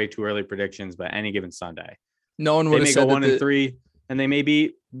these are way too early predictions, but any given Sunday, no one would have said 1-3, and they may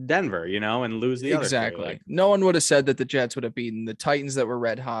beat Denver, you know, and lose the other 3. Like, no one would have said that the Jets would have beaten the Titans that were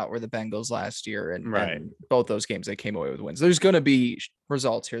red hot or the Bengals last year, and both those games they came away with wins. There's going to be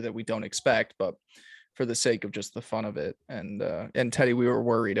results here that we don't expect, but for the sake of just the fun of it, and Teddy, we were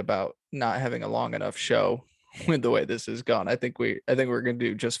worried about not having a long enough show with the way this has gone. I think we're going to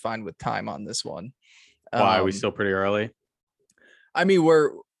do just fine with time on this one. Why are we still pretty early? I mean,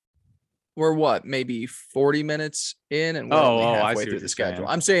 we're what, maybe 40 minutes in, and we're only halfway through the schedule.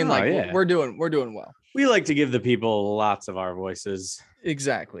 I'm saying we're doing well. We like to give the people lots of our voices.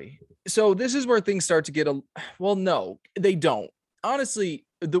 Exactly. So this is where things start to get no, they don't. Honestly,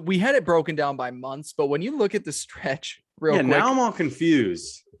 we had it broken down by months, but when you look at the stretch real quick. Now I'm all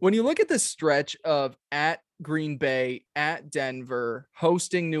confused. When you look at the stretch of at Green Bay, at Denver,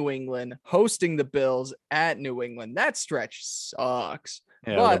 hosting New England, hosting the Bills, at New England. That stretch sucks.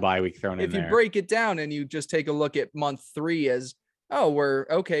 Yeah, but the bye week thrown in if you there. break it down and you just take a look at month 3 as, we're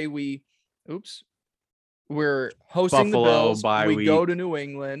hosting Buffalo, the Bills. We week. go to New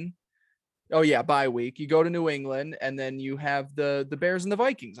England. Oh yeah, bye week. You go to New England, and then you have the Bears and the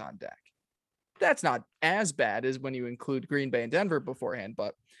Vikings on deck. That's not as bad as when you include Green Bay and Denver beforehand,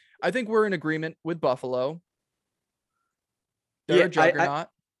 but I think we're in agreement with Buffalo. They're a juggernaut.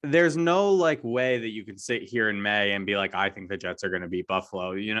 There's no like way that you can sit here in May and be like, I think the Jets are going to beat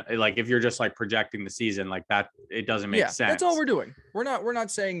Buffalo. You know, like if you're just like projecting the season like that, it doesn't make sense. That's all we're doing. We're not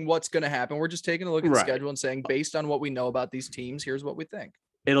saying what's going to happen. We're just taking a look at the schedule and saying, based on what we know about these teams, here's what we think.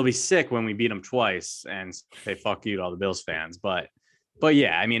 It'll be sick when we beat them twice and say fuck you to all the Bills fans. But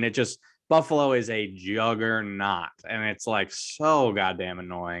yeah, I mean, Buffalo is a juggernaut and it's like so goddamn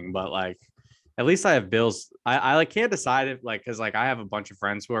annoying, but like, at least I have Bills. I like can't decide if like, cause like I have a bunch of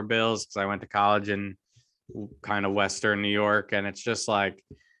friends who are Bills because I went to college in kind of Western New York. And it's just like,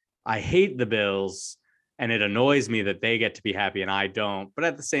 I hate the Bills and it annoys me that they get to be happy and I don't. But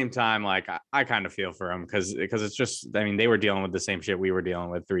at the same time, like I kind of feel for them because it's just, I mean, they were dealing with the same shit we were dealing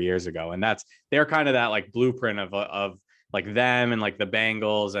with 3 years ago. And they're kind of that like blueprint of like them and like the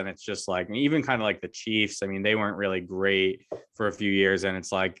Bengals. And it's just like, even kind of like the Chiefs. I mean, they weren't really great for a few years. And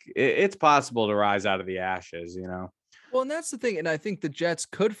it's like, it's possible to rise out of the ashes, you know? Well, and that's the thing. And I think the Jets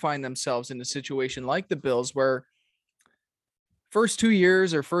could find themselves in a situation like the Bills where first 2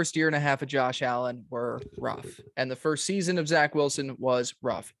 years or first year and a half of Josh Allen were rough. And the first season of Zach Wilson was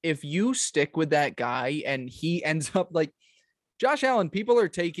rough. If you stick with that guy and he ends up like, Josh Allen, people are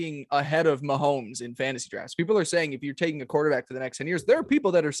taking ahead of Mahomes in fantasy drafts. People are saying if you're taking a quarterback for the next 10 years, there are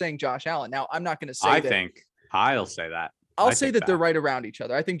people that are saying Josh Allen. Now, I'm not going to say I think I'll say that. I'll say that they're right around each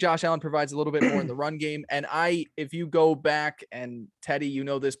other. I think Josh Allen provides a little bit more in the run game. And if you go back, and Teddy, you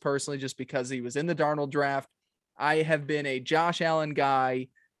know this personally, just because he was in the Darnold draft, I have been a Josh Allen guy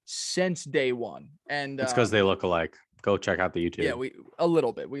since day one. And it's because they look alike. Go check out the YouTube. Yeah, we look a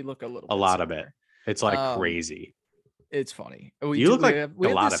little bit. A lot of it. It's like crazy. It's funny. You look like a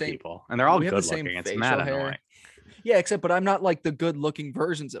lot of people, and they're all good looking. It's mad annoying. Yeah, but I'm not like the good looking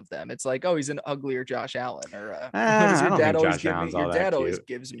versions of them. It's like, oh, he's an uglier Josh Allen, or your dad always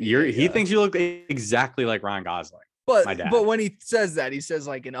gives me. He thinks you look exactly like Ryan Gosling. But when he says that, he says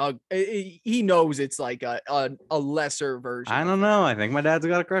like he knows it's like a lesser version. I don't know. I think my dad's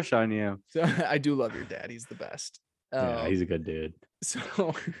got a crush on you. So I do love your dad. He's the best. Yeah, he's a good dude.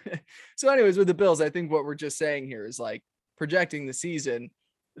 So anyways, with the Bills, I think what we're just saying here is like projecting the season,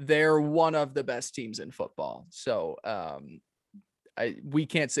 they're one of the best teams in football. So we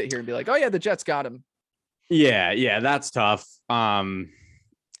can't sit here and be like, oh yeah, the Jets got him. Yeah, that's tough. And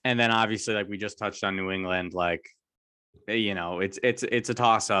then obviously, like we just touched on New England, like, you know, it's a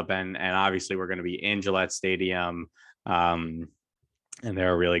toss up, and obviously we're going to be in Gillette Stadium, and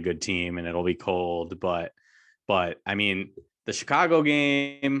they're a really good team, and it'll be cold, but I mean, the Chicago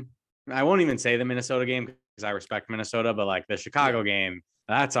game, I won't even say the Minnesota game because I respect Minnesota, but like the Chicago game,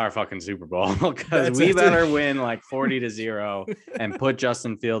 that's our fucking Super Bowl because we better win like 40-0 and put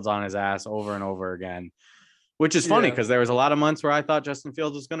Justin Fields on his ass over and over again, which is funny because there was a lot of months where I thought Justin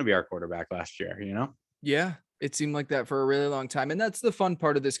Fields was going to be our quarterback last year, you know? Yeah, it seemed like that for a really long time. And that's the fun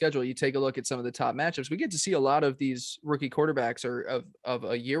part of the schedule. You take a look at some of the top matchups. We get to see a lot of these rookie quarterbacks of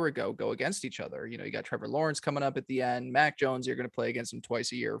a year ago go against each other. You know, you got Trevor Lawrence coming up at the end. Mac Jones, you're going to play against him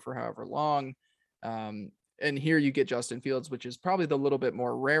twice a year for however long. And here you get Justin Fields, which is probably the little bit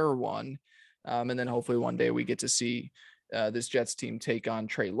more rare one. And then hopefully one day we get to see this Jets team take on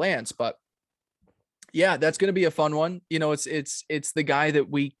Trey Lance. But yeah, that's going to be a fun one. You know, it's the guy that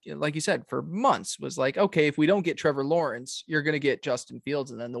we, like you said, for months was like, okay, if we don't get Trevor Lawrence, you're going to get Justin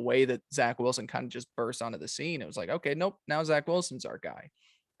Fields. And then the way that Zach Wilson kind of just burst onto the scene, it was like, okay, nope, now Zach Wilson's our guy.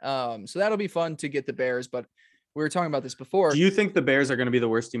 So that'll be fun to get the Bears. But we were talking about this before. Do you think the Bears are going to be the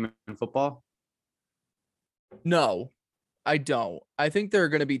worst team in football? No, I don't. I think there are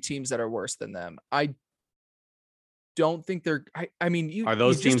going to be teams that are worse than them. I don't think they're. I mean, are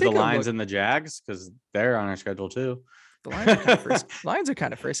those teams the Lions and the Jags? Because they're on our schedule too. The Lions are kind of frisky. Lions are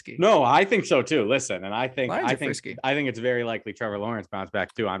kind of frisky. No, I think so too. Listen, and I think frisky. I think it's very likely Trevor Lawrence bounce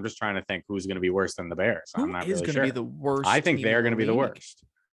back too. I'm just trying to think who's going to be worse than the Bears. I'm not really sure. Who is going to be the worst? I think they're going to be the worst.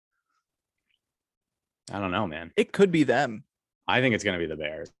 I don't know, man. It could be them. I think it's going to be the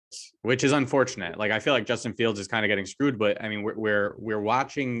Bears, which is unfortunate. Like I feel like Justin Fields is kind of getting screwed, but I mean we're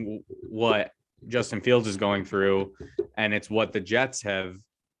watching what Justin Fields is going through, and it's what the Jets have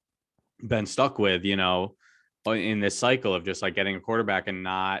been stuck with, you know, in this cycle of just like getting a quarterback and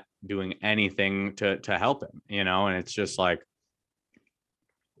not doing anything to help him, and it's just like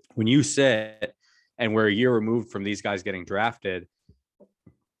when you sit and we're a year removed from these guys getting drafted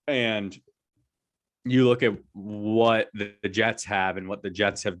and you look at what the Jets have and what the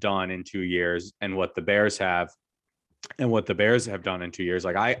Jets have done in 2 years and what the Bears have and what the Bears have done in 2 years.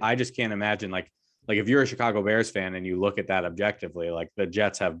 Like, I just can't imagine, like if you're a Chicago Bears fan and you look at that objectively, like the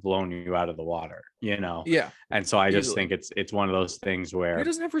Jets have blown you out of the water, Yeah. And so I just Easily. think it's one of those things where he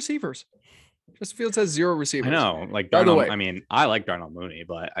doesn't have receivers. Justin Fields has 0 receivers. I know, like By the way, I mean, I like Darnell Mooney,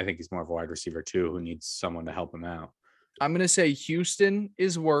 but I think he's more of a wide receiver too, who needs someone to help him out. I'm going to say Houston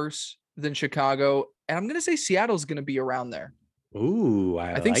is worse than Chicago, and I'm going to say Seattle's going to be around there. Ooh,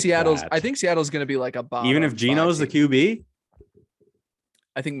 I think like Seattle's. That. I think Seattle's going to be like a bottom. Even if Geno's the QB.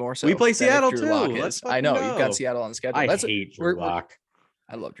 I think more so. We play Seattle too. I know you've got Seattle on the schedule. I hate Drew Lock.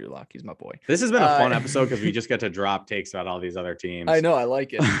 I love Drew Lock. He's my boy. This has been a fun episode because we just get to drop takes about all these other teams. I know. I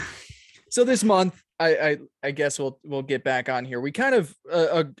like it. So this month, I guess we'll get back on here. We kind of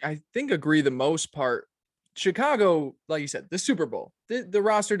I think agree the most part. Chicago, like you said, the Super Bowl. The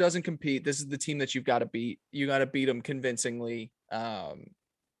roster doesn't compete. This is the team that you've got to beat. You got to beat them convincingly.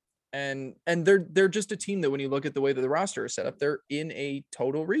 And they're just a team that when you look at the way that the roster is set up, they're in a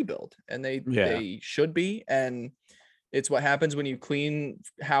total rebuild, and they should be. And it's what happens when you clean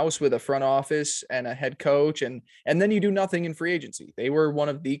house with a front office and a head coach, and then you do nothing in free agency. They were one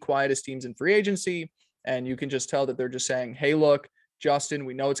of the quietest teams in free agency, and you can just tell that they're just saying, hey, look, Justin,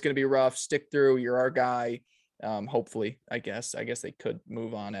 we know it's going to be rough. Stick through. You're our guy. Hopefully, I guess they could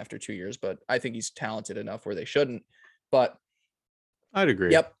move on after 2 years, but I think he's talented enough where they shouldn't. But I'd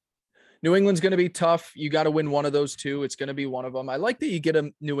agree. Yep. New England's going to be tough. You got to win one of those two. It's going to be one of them. I like that you get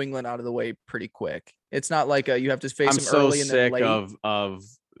a New England out of the way pretty quick. It's not like you have to face them early and then late. I'm so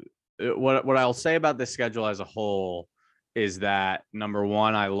sick of what I'll say about this schedule as a whole is that, number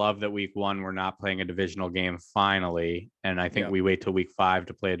one, I love that week 1 we're not playing a divisional game finally, and I think we wait till week 5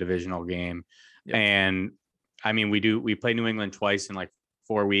 to play a divisional game. Yep. And I mean, we play New England twice in like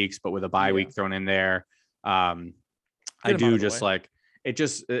 4 weeks, but with a bye week thrown in there. I do just like it.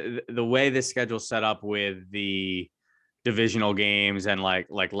 Just the way this schedule's set up with the divisional games, and like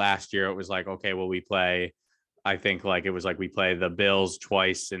last year it was like, okay, well, we play. I think like it was like we play the Bills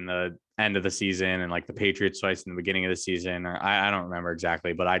twice in the end of the season and like the Patriots twice in the beginning of the season. Or I don't remember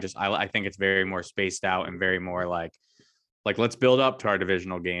exactly, but I think it's very more spaced out and very more like let's build up to our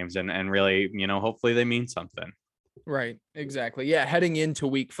divisional games and really, hopefully they mean something. Right. Exactly. Yeah. Heading into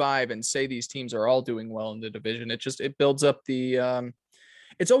week 5 and say these teams are all doing well in the division. It builds up the,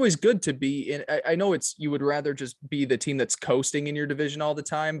 it's always good to be in. I know you would rather just be the team that's coasting in your division all the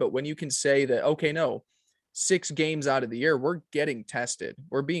time, but when you can say that, okay, no, 6 games out of the year, we're getting tested.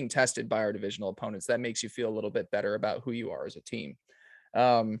 We're being tested by our divisional opponents. That makes you feel a little bit better about who you are as a team.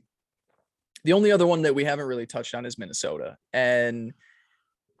 The only other one that we haven't really touched on is Minnesota. And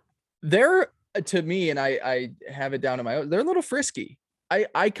they're, to me, and I have it down in my own, they're a little frisky.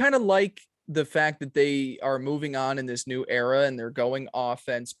 I kind of like the fact that they are moving on in this new era and they're going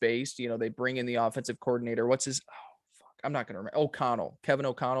offense based. They bring in the offensive coordinator. I'm not going to remember. Kevin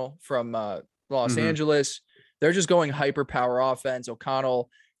O'Connell from Los Angeles. They're just going hyper power offense. O'Connell,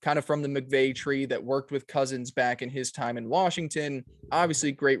 kind of from the McVay tree that worked with Cousins back in his time in Washington.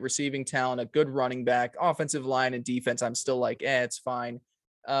 Obviously great receiving talent, a good running back, offensive line and defense. I'm still like, it's fine.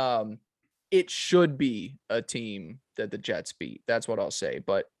 It should be a team that the Jets beat. That's what I'll say.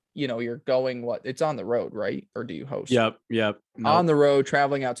 But you're going it's on the road, right? Or do you host? Yep. Nope. On the road,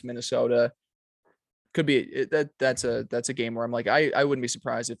 traveling out to Minnesota. Could be that's a game where I'm like, I wouldn't be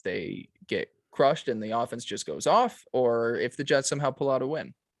surprised if they get crushed and the offense just goes off, or if the Jets somehow pull out a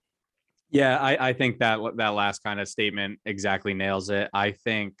win. Yeah, I think that last kind of statement exactly nails it. I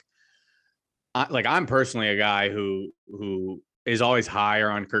think I'm personally a guy who is always higher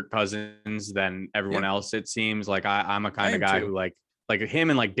on Kirk Cousins than everyone else. It seems like I'm a kind of guy who like him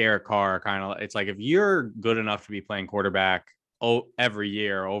and like Derek Carr kind of, it's like, if you're good enough to be playing quarterback every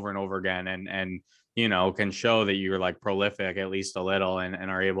year over and over again and can show that you're like prolific at least a little and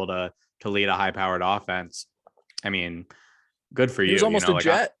are able to lead a high powered offense. I mean, good for you. He was almost a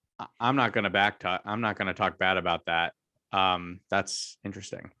Jet. I'm not going to talk bad about that. That's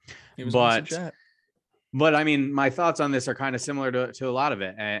interesting. He was almost a Jet. But I mean, my thoughts on this are kind of similar to a lot of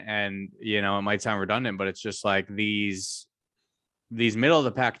it. And it might sound redundant, but it's just like these middle of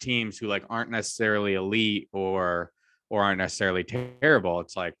the pack teams who like aren't necessarily elite or aren't necessarily terrible.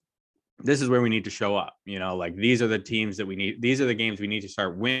 It's like, this is where we need to show up. Like these are the teams that we need. These are the games we need to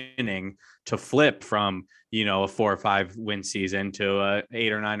start winning to flip from, a 4 or 5 win season to a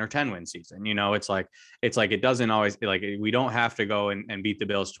 8 or 9 or 10 win season. It's like it doesn't always, like, we don't have to go and beat the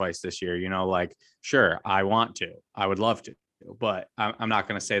Bills twice this year. Like, sure, I would love to, but I'm not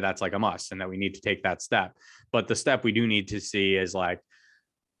going to say that's like a must and that we need to take that step. But the step we do need to see is like,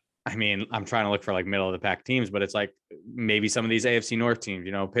 I mean, I'm trying to look for like middle of the pack teams, but it's like maybe some of these AFC North teams,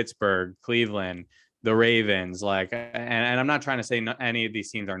 Pittsburgh, Cleveland, the Ravens, like, and I'm not trying to say any of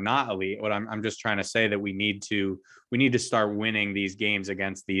these teams are not elite. What I'm just trying to say that we need to start winning these games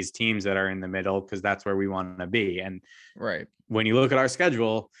against these teams that are in the middle, because that's where we want to be. And right, when you look at our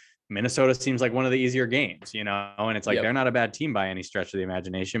schedule, Minnesota seems like one of the easier games, and it's like, they're not a bad team by any stretch of the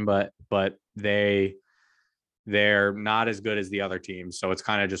imagination, but they're not as good as the other teams. So it's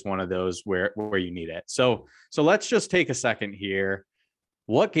kind of just one of those where you need it. So let's just take a second here.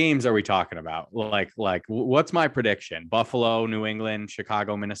 What games are we talking about? Like what's my prediction? Buffalo, New England,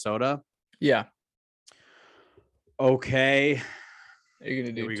 Chicago, Minnesota. Yeah. Okay. Are you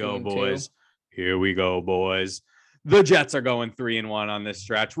gonna do? Here we go, boys. Here we go, boys. The Jets are going 3-1 on this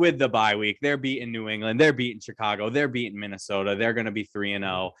stretch with the bye week. They're beating New England. They're beating Chicago. They're beating Minnesota. They're going to be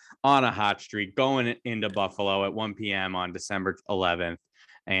 3-0 on a hot streak going into Buffalo at 1 p.m. on December 11th.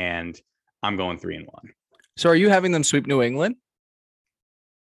 And I'm going 3-1. So are you having them sweep New England?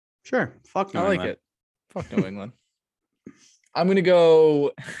 Sure. Fuck New England. I like it. Fuck New England. I'm going to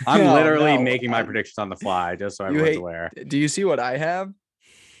go. I'm literally making my predictions on the fly, just so everyone's aware. Do you see what I have?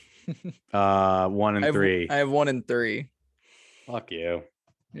 1 and 3. I have 1 and 3. Fuck you.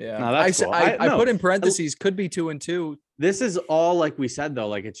 Yeah. No, that's cool. I put in parentheses, could be 2 and 2. This is all, like we said, though,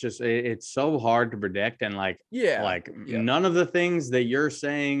 like, it's so hard to predict. And none of the things that you're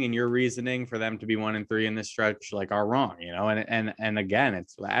saying and your reasoning for them to be 1 and 3 in this stretch, like, are wrong, and again,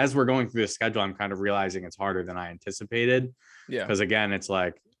 it's, as we're going through the schedule, I'm kind of realizing it's harder than I anticipated. Yeah. Because again, it's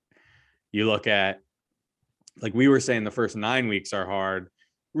like, you look at, like we were saying, the first 9 weeks are hard.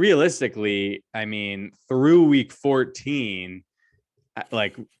 Realistically, I mean, through week 14,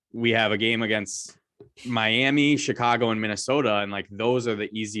 like, we have a game against Miami, Chicago, and Minnesota, and like those are the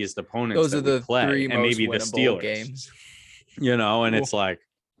easiest opponents. Those are the play, 3 and maybe the Steelers games. And it's like,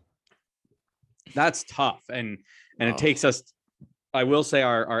 that's tough, and it takes us. I will say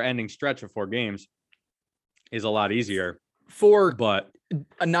our ending stretch of 4 games is a lot easier. But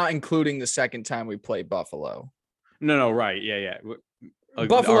not including the second time we played Buffalo. No, right, yeah.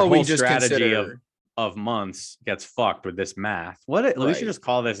 Buffalo, our whole we just strategy of months gets fucked with this math. We should just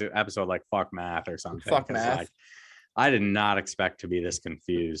call this episode like "fuck math" or something. Fuck math. Like, I did not expect to be this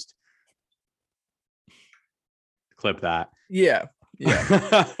confused. Clip that. Yeah.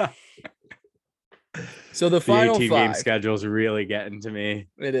 So the final 18 5 game schedule is really getting to me.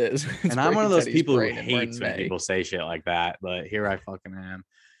 It is. And I'm one of those people who hates when people say shit like that, but here I fucking am.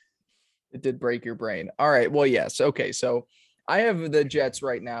 It did break your brain. All right. Well, yes. Okay. So I have the Jets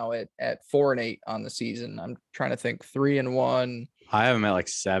right now at 4 and 8 on the season. I'm trying to think 3 and 1. I have them at like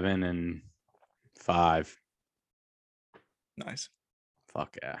 7 and 5. Nice.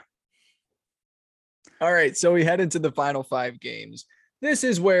 Fuck yeah. All right. So we head into the final 5 games. This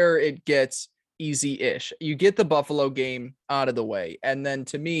is where it gets easy-ish. You get the Buffalo game out of the way. And then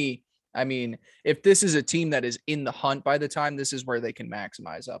to me, I mean, if this is a team that is in the hunt by the time, this is where they can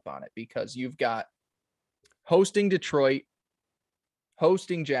maximize up on it, because you've got hosting Detroit,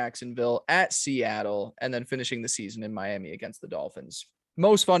 hosting Jacksonville, at Seattle, and then finishing the season in Miami against the Dolphins.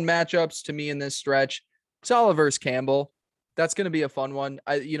 Most fun matchups to me in this stretch. Saleh versus Campbell. That's going to be a fun one.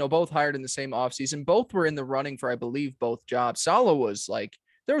 Both hired in the same offseason. Both were in the running for, I believe, both jobs. Saleh was like,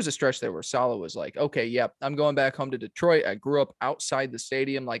 there was a stretch there where Saleh was like, okay, yep, I'm going back home to Detroit. I grew up outside the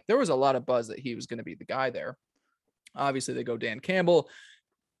stadium. Like, there was a lot of buzz that he was going to be the guy there. Obviously, they go Dan Campbell.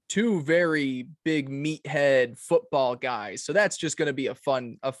 2 very big meathead football guys. So that's just going to be a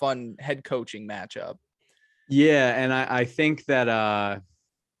fun head coaching matchup. Yeah. And I think that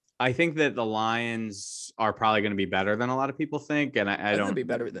the Lions are probably going to be better than a lot of people think. And I don't be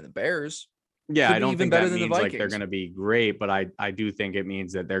better than the Bears. Yeah. I don't think that means like they're going to be great, but I do think it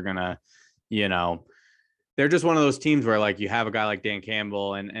means that they're going to, they're just one of those teams where like you have a guy like Dan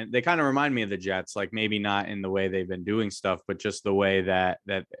Campbell and they kind of remind me of the Jets, like maybe not in the way they've been doing stuff, but just the way that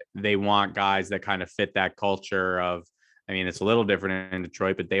they want guys that kind of fit that culture of, I mean, it's a little different in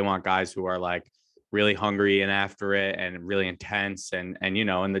Detroit, but they want guys who are like really hungry and after it and really intense. And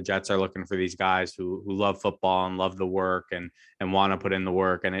the Jets are looking for these guys who love football and love the work and want to put in the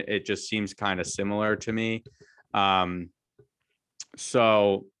work. And it just seems kind of similar to me.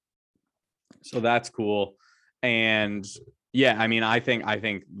 So that's cool. And Yeah, I mean, I think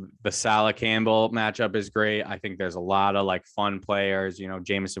the Salah Campbell matchup is great. I think there's a lot of like fun players. You know,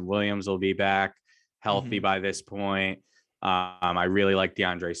 Jameson Williams will be back healthy by this point. I really like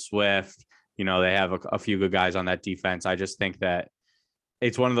DeAndre Swift. You know, they have a few good guys on that defense. I just think that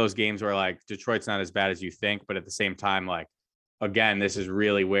it's one of those games where like Detroit's not as bad as you think, but at the same time, like again, this is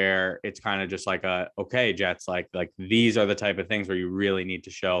really where it's kind of just like okay, Jets, like these are the type of things where you really need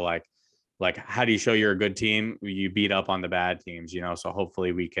to show like how do you show you're a good team? You beat up on the bad teams, you know. So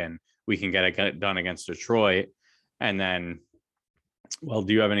hopefully we can get it done against Detroit. And then, well,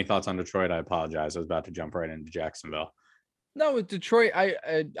 do you have any thoughts on Detroit? I apologize. I was about to jump right into Jacksonville. No, with Detroit, I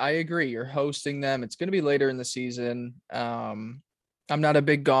agree. You're hosting them. It's going to be later in the season. I'm not a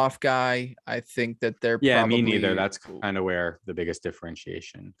big Goff guy. I think that they're me neither. That's kind of where the biggest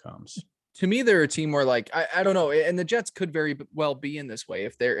differentiation comes. To me, they're a team where like I don't know, and the Jets could very well be in this way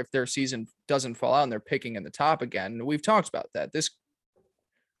if their season doesn't fall out and they're picking in the top again. We've talked about that.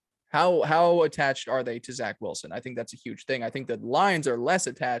 How attached are they to Zach Wilson? I think that's a huge thing. I think the Lions are less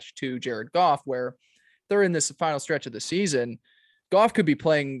attached to Jared Goff, where they're in this final stretch of the season. Goff could be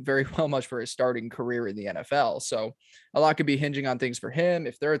playing very well much for his starting career in the NFL. So a lot could be hinging on things for him.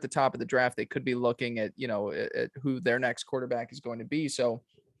 If they're at the top of the draft, they could be looking at, at who their next quarterback is going to be. So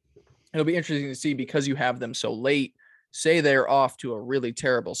it'll be interesting to see, because you have them so late. Say they're off to a really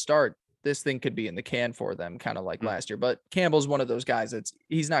terrible start, this thing could be in the can for them, kind of like last year. But Campbell's one of those guys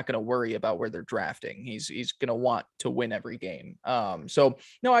he's not going to worry about where they're drafting. He's going to want to win every game. So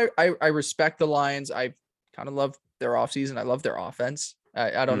no, I respect the Lions. I kind of love their offseason. I love their offense.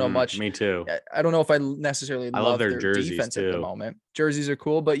 I don't know much. Me too. I don't know if I necessarily love their jerseys defense too. At the moment. Jerseys are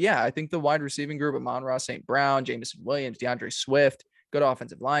cool, but yeah, I think the wide receiving group of Amon-Ra St. Brown, Jameson Williams, DeAndre Swift, good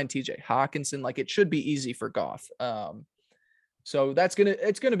offensive line, TJ Hawkinson, like it should be easy for Goff. So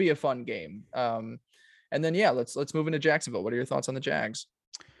it's gonna be a fun game. And then yeah, let's move into Jacksonville. What are your thoughts on the Jags?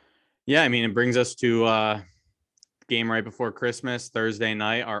 Yeah, I mean, it brings us to game right before Christmas, Thursday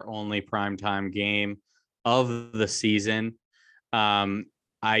night, our only primetime game of the season. I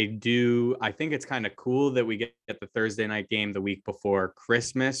think it's kind of cool that we get the Thursday night game the week before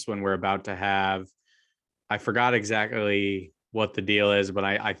Christmas, when we're about to have, I forgot exactly what the deal is, but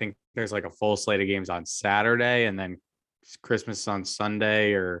I think there's like a full slate of games on Saturday and then Christmas on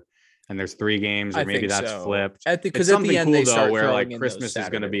Sunday, and there's 3 games, or maybe that's flipped. Because at the end, they start where like Christmas is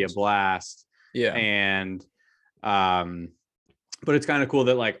going to be a blast. Yeah. And, but it's kind of cool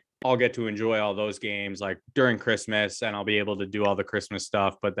that like I'll get to enjoy all those games like during Christmas, and I'll be able to do all the Christmas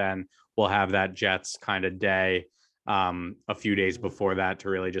stuff, but then we'll have that Jets kind of day a few days before that to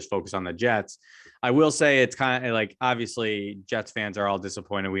really just focus on the Jets. I will say it's kind of like, obviously Jets fans are all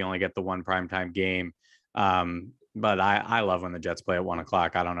disappointed we only get the one primetime game. But I love when the Jets play at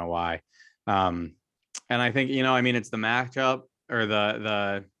 1:00. I don't know why. And I think, it's the matchup, or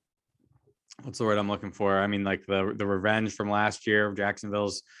the what's the word I'm looking for? I mean, like the revenge from last year of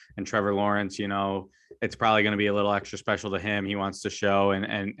Jacksonville's and Trevor Lawrence, it's probably going to be a little extra special to him. He wants to show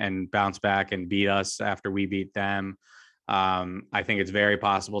and bounce back and beat us after we beat them. I think it's very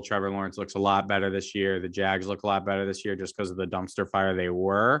possible Trevor Lawrence looks a lot better this year. The Jags look a lot better this year just because of the dumpster fire they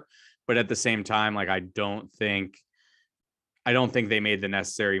were. But at the same time, like, I don't think they made the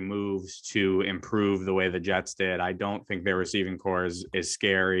necessary moves to improve the way the Jets did. I don't think their receiving core is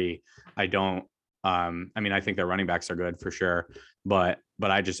scary. I think their running backs are good for sure, but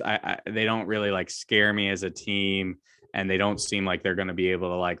they don't really like scare me as a team, and they don't seem like they're going to be able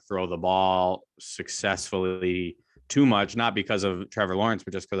to like throw the ball successfully too much, not because of Trevor Lawrence,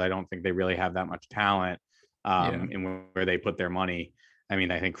 but just because I don't think they really have that much talent in where they put their money. I mean,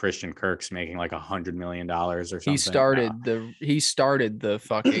 I think Christian Kirk's making like $100 million or something. He started the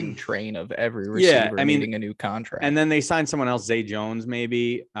fucking train of every receiver needing a new contract. And then they signed someone else, Zay Jones,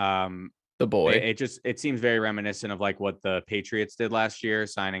 maybe. The boy. It seems very reminiscent of like what the Patriots did last year,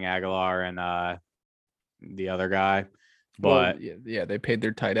 signing Aguilar and the other guy. But they paid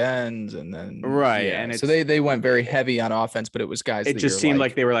their tight ends, and then and so they went very heavy on offense, but it was guys. It just seemed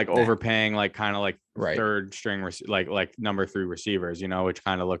like they were like overpaying, like kind of like third string, like number 3 receivers, which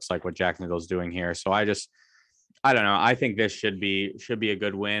kind of looks like what Jacksonville's doing here. So I don't know. I think this should be a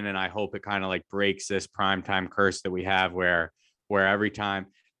good win, and I hope it kind of like breaks this primetime curse that we have, where every time.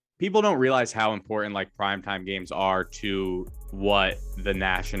 People don't realize how important like primetime games are to what the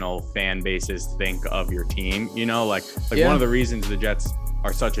national fan bases think of your team. One of the reasons the Jets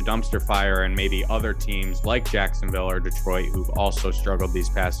are such a dumpster fire, and maybe other teams like Jacksonville or Detroit, who've also struggled these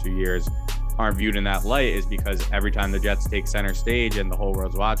past few years, aren't viewed in that light, is because every time the Jets take center stage and the whole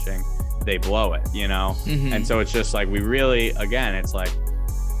world's watching, they blow it, Mm-hmm. And so it's just like, we really, again, it's like,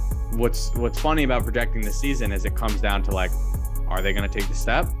 what's funny about projecting the season is it comes down to like, are they going to take the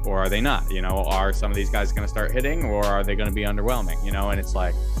step or are they not? You know, are some of these guys going to start hitting or are they going to be underwhelming? You know, and it's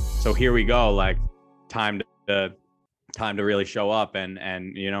like, so here we go, like time to really show up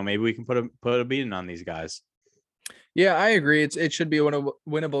and you know, maybe we can put a beating on these guys. Yeah, I agree. It should be a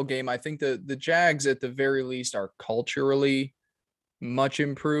winnable game. I think the Jags at the very least are culturally much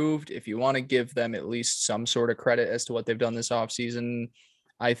improved. If you want to give them at least some sort of credit as to what they've done this offseason,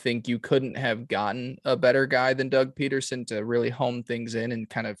 I think you couldn't have gotten a better guy than Doug Peterson to really hone things in and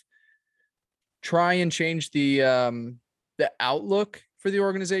kind of try and change the outlook for the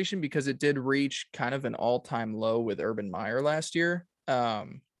organization, because it did reach kind of an all-time low with Urban Meyer last year.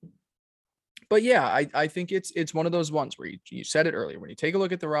 But yeah, I think it's one of those ones where you said it earlier, when you take a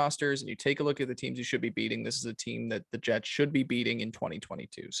look at the rosters and you take a look at the teams you should be beating, this is a team that the Jets should be beating in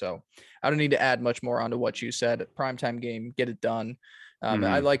 2022. So I don't need to add much more onto what you said. Primetime game, get it done.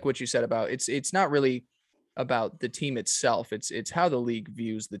 I like what you said about it's not really about the team itself. It's how the league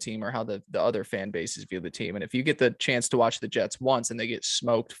views the team, or how the other fan bases view the team. And if you get the chance to watch the Jets once and they get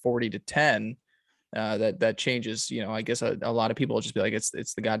smoked 40-10, that changes. You know, I guess a lot of people will just be like, it's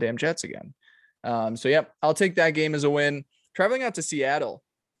the goddamn Jets again. So yeah, I'll take that game as a win. Traveling out to Seattle,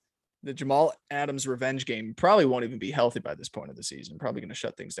 the Jamal Adams revenge game probably won't even be healthy by this point of the season. Probably going to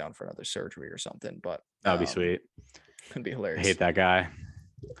shut things down for another surgery or something, but that'd be sweet. It'd be hilarious. I hate that guy.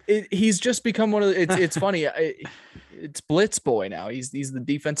 He's just become one of the, it's funny. It's Blitz Boy now. He's the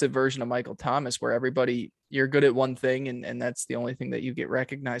defensive version of Michael Thomas, where everybody, you're good at one thing and that's the only thing that you get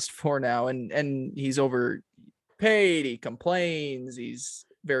recognized for now. And he's overpaid. He complains. He's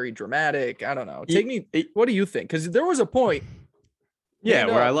very dramatic. I don't know. What do you think? Because there was a point. Yeah,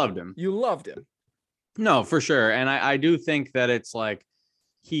 where I loved him. You loved him. No, for sure. And I do think that it's like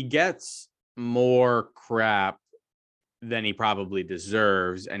he gets more crap than he probably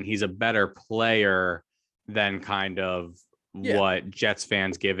deserves. And he's a better player than kind of what Jets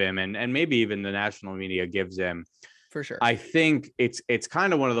fans give him. And maybe even the national media gives him. For sure. I think it's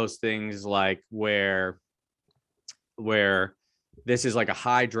kind of one of those things like where this is like a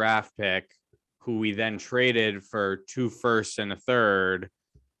high draft pick who we then traded for 2 firsts and a third.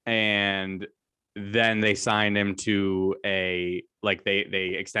 And then they signed him to they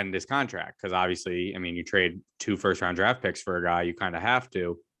extended his contract. Cause obviously, I mean, you trade 2 first-round draft picks for a guy, you kind of have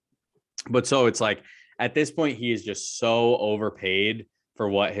to. But so it's like, at this point, he is just so overpaid for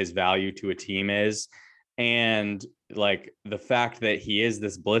what his value to a team is. And like the fact that he is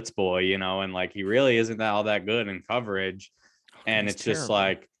this blitz boy, you know, and like he really isn't all that good in coverage. And it's terrible. Just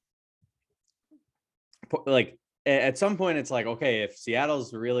like at some point it's like, okay, if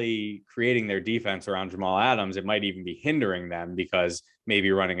Seattle's really creating their defense around Jamal Adams, it might even be hindering them, because maybe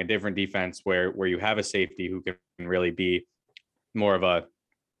running a different defense where you have a safety who can really be more of a,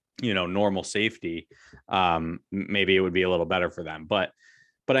 you know, normal safety, maybe it would be a little better for them. But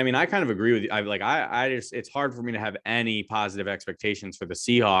I mean, I kind of agree with you. I just, it's hard for me to have any positive expectations for the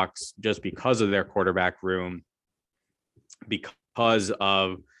Seahawks just because of their quarterback room, because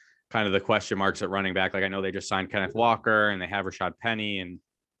of kind of the question marks at running back. Like I know they just signed Kenneth Walker and they have Rashad Penny, and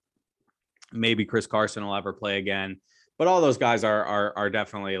maybe Chris Carson will ever play again. But all those guys are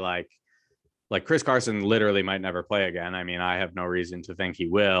definitely like Chris Carson literally might never play again. I mean, I have no reason to think he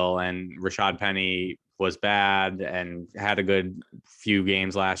will. And Rashad Penny was bad and had a good few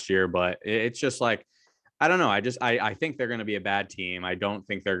games last year, but it's just like, I don't know. I think they're going to be a bad team. I don't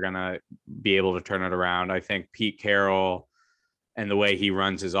think they're going to be able to turn it around. I think Pete Carroll and the way he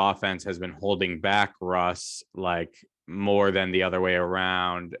runs his offense has been holding back Russ like more than the other way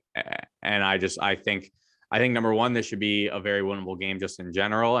around. And I think number one, this should be a very winnable game just in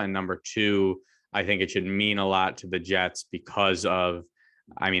general. And number two, I think it should mean a lot to the Jets because of,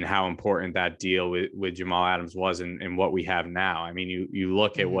 I mean, how important that deal with Jamal Adams was and what we have now. I mean, you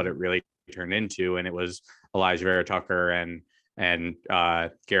look at what it really turned into, and it was Elijah Vera Tucker and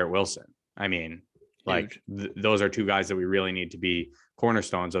Garrett Wilson. I mean, like those are 2 guys that we really need to be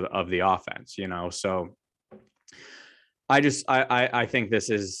cornerstones of the offense, you know? So I think this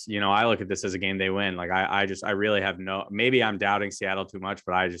is, you know, I look at this as a game they win. Like I really have maybe I'm doubting Seattle too much,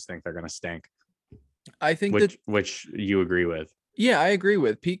 but I just think they're going to stink. I think which you agree with. Yeah, I agree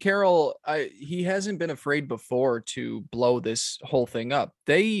with Pete Carroll. He hasn't been afraid before to blow this whole thing up.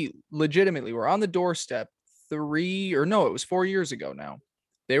 They legitimately were on the doorstep 4 years ago now.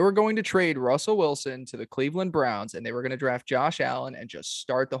 They were going to trade Russell Wilson to the Cleveland Browns, and they were going to draft Josh Allen and just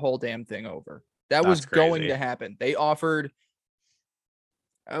start the whole damn thing over. That's was crazy. Going to happen. They offered,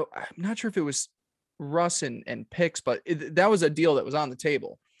 I'm not sure if it was Russ and picks, but that was a deal that was on the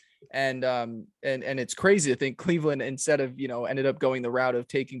table. And it's crazy to think Cleveland, instead of, ended up going the route of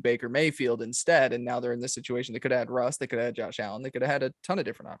taking Baker Mayfield instead. And now they're in this situation. They could have had Russ. They could have had Josh Allen. They could have had a ton of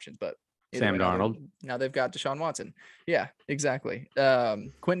different options, but Sam Darnold. Now they've got Deshaun Watson. Yeah, exactly.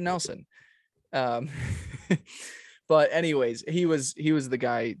 Quentin Nelson. But anyways, he was the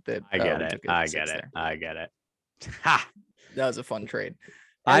guy that I get it. Ha! That was a fun trade.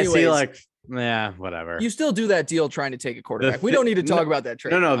 Anyways, whatever. You still do that deal trying to take a quarterback. We don't need to talk about that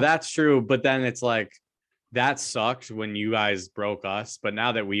trade. No, that's true. But then it's like, that sucked when you guys broke us. But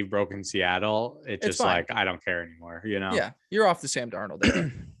now that we've broken Seattle, it's just fine. Like, I don't care anymore, Yeah, you're off the Sam Darnold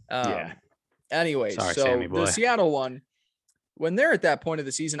there. Yeah. Anyways, sorry, so Sammy boy. The Seattle one, when they're at that point of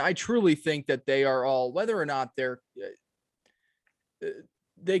the season, I truly think that they are all, whether or not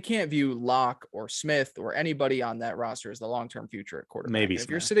they can't view Locke or Smith or anybody on that roster as the long-term future at quarterback. Maybe if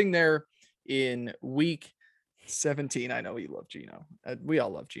you're sitting there in week 17, I know you love Geno. We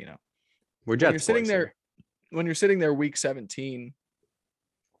all love Geno. We're Jets. When you're sitting there week 17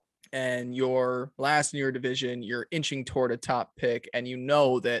 and you're last in your division, you're inching toward a top pick, and you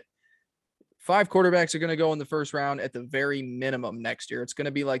know that 5 quarterbacks are going to go in the first round at the very minimum next year. It's going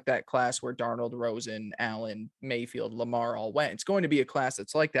to be like that class where Darnold, Rosen, Allen, Mayfield, Lamar all went. It's going to be a class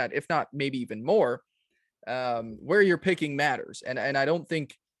that's like that, if not maybe even more, where you're picking matters. And I don't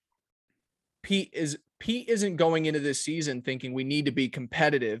think Pete isn't going into this season thinking we need to be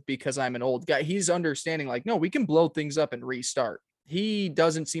competitive because I'm an old guy. He's understanding like, no, we can blow things up and restart. He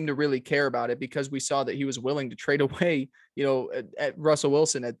doesn't seem to really care about it because we saw that he was willing to trade away, at Russell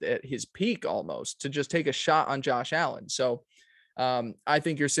Wilson at his peak almost to just take a shot on Josh Allen. So I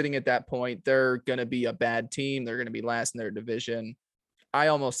think you're sitting at that point. They're going to be a bad team. They're going to be last in their division. I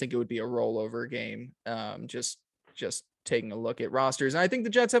almost think it would be a rollover game. Just taking a look at rosters. And I think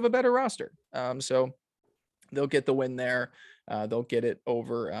the Jets have a better roster. So they'll get the win there. They'll get it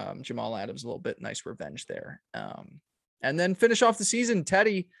over Jamal Adams a little bit. Nice revenge there. And then finish off the season,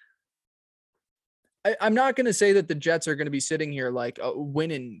 Teddy. I'm not going to say that the Jets are going to be sitting here like win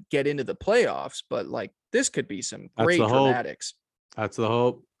and get into the playoffs, but like this could be some great dramatics. That's the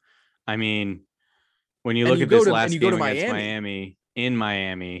hope. I mean, when you look at this last game against Miami in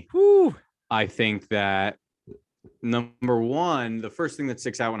Miami, I think that number one, the first thing that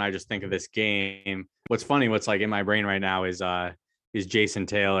sticks out when I just think of this game, what's like in my brain right now is Jason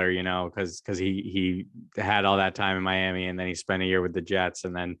Taylor, because he had all that time in Miami and then he spent a year with the Jets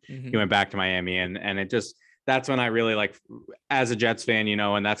and then he went back to Miami and it just, that's when I really like as a Jets fan,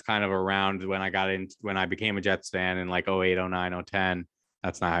 and that's kind of around when I became a Jets fan in like 08, 09, 010.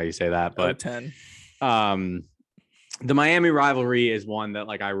 That's not how you say that, but 10. The Miami rivalry is one that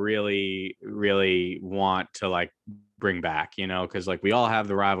like I really, really want to like bring back, because like we all have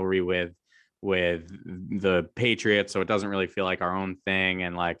the rivalry with the Patriots, so it doesn't really feel like our own thing.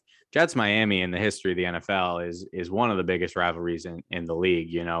 And like Jets Miami in the history of the NFL is one of the biggest rivalries in the league,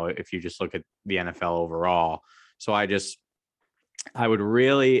 if you just look at the NFL overall. So I would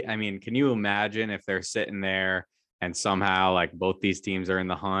really, can you imagine if they're sitting there and somehow like both these teams are in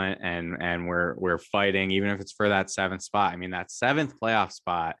the hunt and we're fighting, even if it's for that 7th spot. That 7th playoff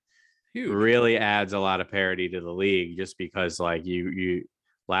spot really adds a lot of parity to the league, just because like you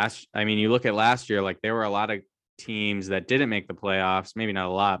look at last year, like there were a lot of teams that didn't make the playoffs, maybe not a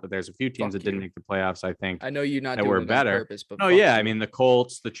lot, but there's a few teams that didn't make the playoffs. I think I know you're not that doing were it better. On purpose, but the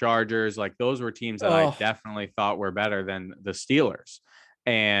Colts, the Chargers, like those were teams that I definitely thought were better than the Steelers.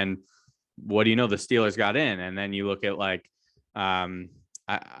 And what do you know? The Steelers got in, and then you look at like I'm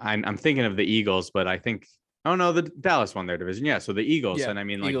thinking of the Eagles, but I think the Dallas won their division. Yeah, so the Eagles, and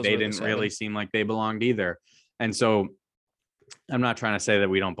Eagles they didn't really seem like they belonged either. And so I'm not trying to say that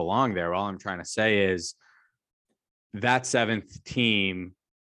we don't belong there. All I'm trying to say is that 7th team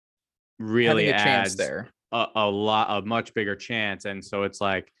really adds a much bigger chance. And so it's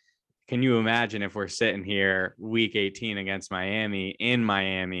like, can you imagine if we're sitting here week 18 against Miami in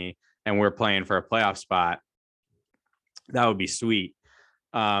Miami and we're playing for a playoff spot? That would be sweet.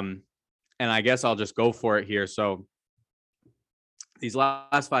 And I guess I'll just go for it here. So these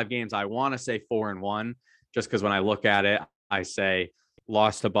last 5 games, I want to say 4-1, just because when I look at it, I say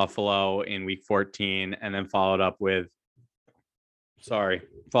lost to Buffalo in week 14 and then followed up with a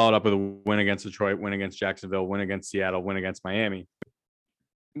win against Detroit, win against Jacksonville, win against Seattle, win against Miami.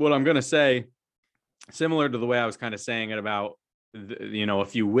 What I'm going to say, similar to the way I was kind of saying it about, a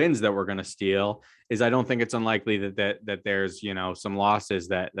few wins that we're going to steal, is I don't think it's unlikely that there's, some losses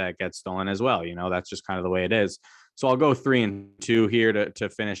that get stolen as well. That's just kind of the way it is. So I'll go 3-2 here to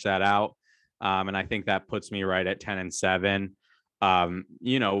finish that out. And I think that puts me right at 10-7,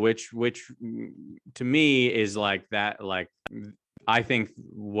 which to me is like that. Like, I think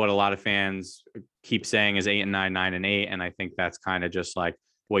what a lot of fans keep saying is 8-9, 9-8. And I think that's kind of just like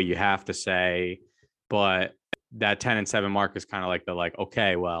what you have to say. But that 10-7 mark is kind of like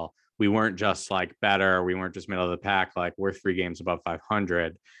okay, well, we weren't just like better. We weren't just middle of the pack. Like we're 3 games above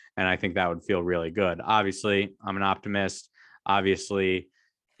 500. And I think that would feel really good. Obviously, I'm an optimist. Obviously,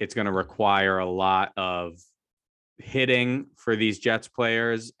 it's going to require a lot of hitting for these Jets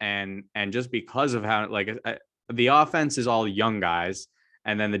players. And just because of how the offense is all young guys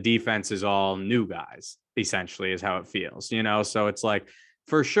and then the defense is all new guys, essentially is how it feels, So it's like,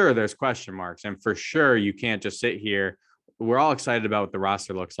 for sure, there's question marks, and for sure you can't just sit here. We're all excited about what the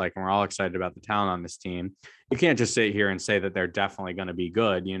roster looks like, and we're all excited about the talent on this team. You can't just sit here and say that they're definitely going to be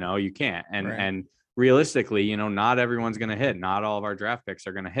good. You can't. And realistically, not everyone's going to hit. Not all of our draft picks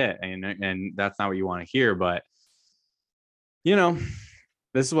are going to hit, and that's not what you want to hear. But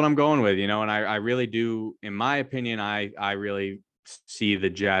this is what I'm going with. And I really do. In my opinion, I really see the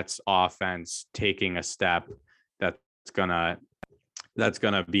Jets offense taking a step that's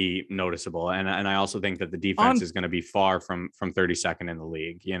gonna be noticeable, and I also think that the defense is going to be far from 32nd in the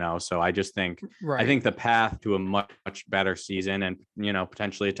league. So I just think I think the path to a much better season and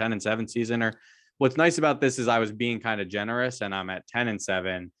potentially a 10-7 season. Or what's nice about this is I was being kind of generous, and I'm at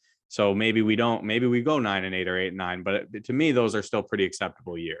 10-7. So maybe we go 9-8 or 8-9, but to me those are still pretty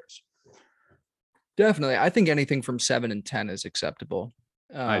acceptable years. Definitely, I think anything from 7-10 is acceptable.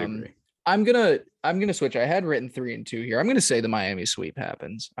 I agree. I'm gonna switch. I had written 3-2 here. I'm gonna say the Miami sweep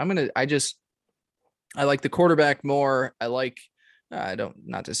happens. I like the quarterback more.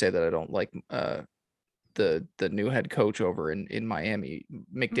 Not to say that I don't like the new head coach over in Miami,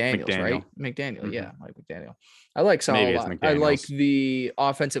 McDaniels, right? McDaniel, Mm-hmm. Yeah, Mike McDaniel. I like Salah a lot. I like the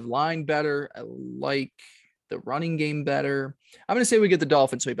offensive line better. I like the running game better. I'm going to say we get the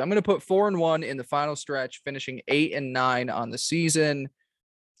Dolphin sweep. I'm going to put 4-1 in the final stretch, finishing 8-9 on the season.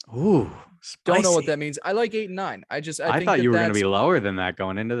 Ooh, spicy. Don't know what that means. I like 8-9. I think thought you were going to be lower than that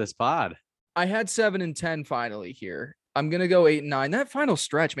going into this pod. I had 7-10 finally here. I'm going to go 8-9. That final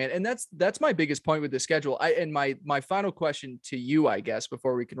stretch, man. And that's my biggest point with the schedule. My final question to you, I guess,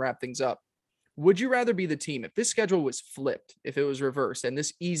 before we can wrap things up. Would you rather be the team if this schedule was flipped, if it was reversed and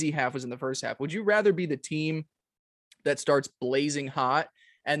this easy half was in the first half? Would you rather be the team that starts blazing hot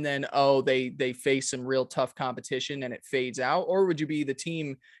and then, they face some real tough competition and it fades out? Or would you be the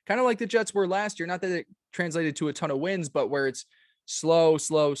team kind of like the Jets were last year? Not that it translated to a ton of wins, but where it's slow,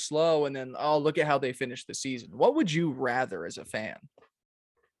 and then, look at how they finished the season. What would you rather as a fan?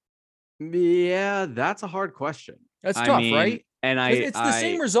 Yeah, that's a hard question. That's tough, right? And it's the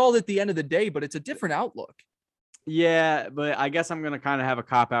same result at the end of the day, but it's a different outlook. Yeah, but I guess I'm gonna kind of have a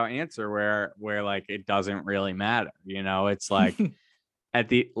cop-out answer where like it doesn't really matter. It's like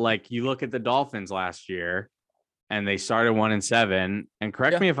you look at the Dolphins last year and they started 1-7, and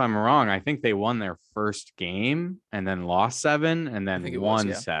correct me if I'm wrong, I think they won their first game and then lost 7 and then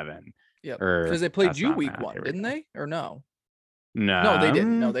won 7. Yeah, because they played you week 1, didn't they? Or no? No, they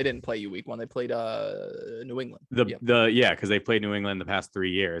didn't. No, they didn't play you week 1. They played New England. Because they played New England the past 3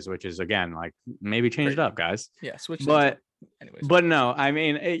 years, which is again like maybe change it up, guys. Yeah, switch. But anyways, but no, I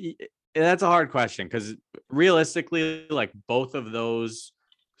mean that's a hard question because realistically, like both of those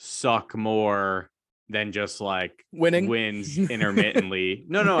suck more than just like winning wins intermittently.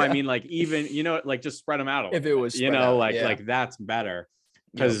 No, yeah. I mean like even like just spread them out a little. If it was like that's better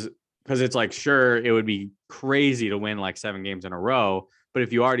because it's like, sure, it would be crazy to win like 7 games in a row, but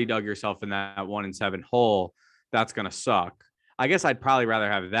if you already dug yourself in that 1-7 hole, that's gonna suck. I guess I'd probably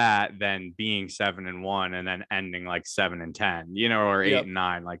rather have that than being 7-1 and then ending like 7-10, or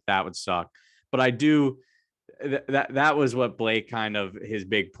 8-9. Like that would suck. But I do that was what Blake kind of his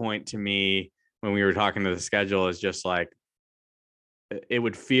big point to me when we were talking to the schedule is just like it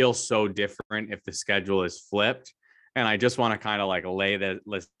would feel so different if the schedule is flipped. And I just want to kind of like lay the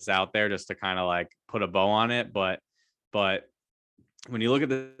lists out there just to kind of like put a bow on it. But when you look at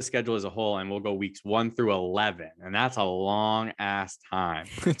the schedule as a whole, and we'll go weeks 1 through 11, and that's a long ass time.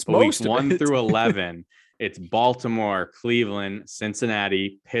 It's but weeks 1 through 11, it's Baltimore, Cleveland,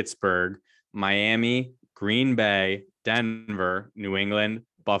 Cincinnati, Pittsburgh, Miami, Green Bay, Denver, New England,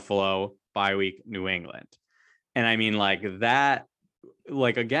 Buffalo, bye week, New England. And I mean like that.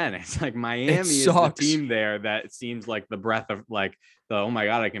 Like again, it's like Miami is the team there that seems like the breath of like the oh my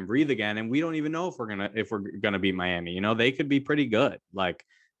god, I can breathe again, and we don't even know if we're gonna beat Miami. They could be pretty good. Like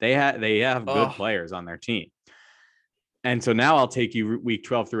they have good players on their team. And so now I'll take you week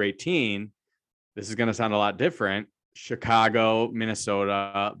 12 through 18. This is gonna sound a lot different. Chicago,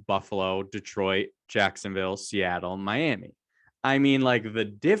 Minnesota, Buffalo, Detroit, Jacksonville, Seattle, Miami. I mean, like the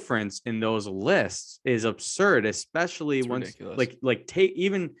difference in those lists is absurd, especially It's once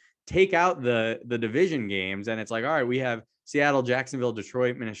ridiculous. take out the division games, and it's like, all right, we have Seattle, Jacksonville,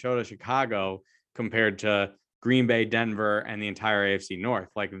 Detroit, Minnesota, Chicago compared to Green Bay, Denver, and the entire AFC North.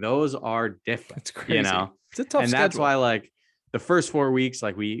 Like those are different, It's crazy. It's a tough and schedule. that's why like the first 4 weeks,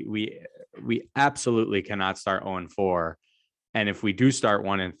 like we absolutely cannot start 0-4. And if we do start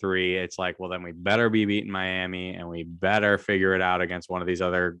 1-3, it's like, well, then we better be beating Miami and we better figure it out against one of these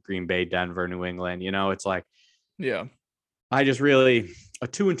other Green Bay, Denver, New England. It's like, yeah, I just really a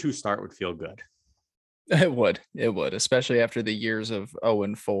 2-2 start would feel good. it would, especially after the years of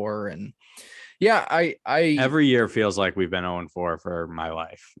 0-4. And yeah, I every year feels like we've been 0-4 for my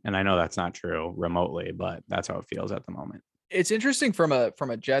life. And I know that's not true remotely, but that's how it feels at the moment. It's interesting from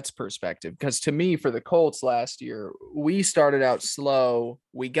a Jets perspective, because to me, for the Colts last year, we started out slow,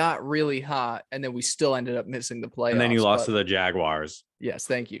 we got really hot, and then we still ended up missing the playoffs. And then you lost to the Jaguars. Yes,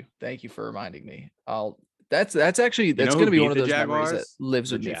 thank you for reminding me. That's actually going to be one of those memories that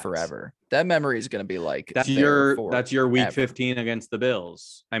lives with me forever. That memory is going to be like that's your week 15 against the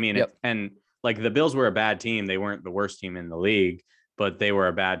Bills. I mean, and like the Bills were a bad team. They weren't the worst team in the league, but they were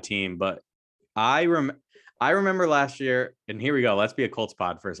a bad team. But I remember last year, and here we go. Let's be a Colts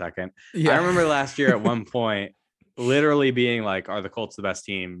pod for a second. Yeah. I remember last year at one point literally being like, are the Colts the best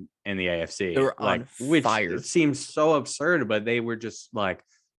team in the AFC? They were like, which fire. It seems so absurd, but they were just like,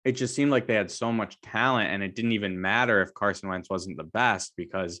 it just seemed like they had so much talent, and it didn't even matter if Carson Wentz wasn't the best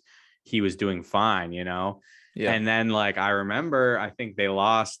because he was doing fine, Yeah. And then like I remember, I think they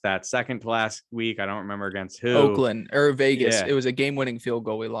lost that second to last week. I don't remember against who. Oakland or Vegas. Yeah. It was a game-winning field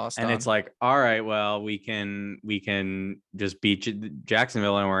goal we lost. And it's like, all right, well, we can just beat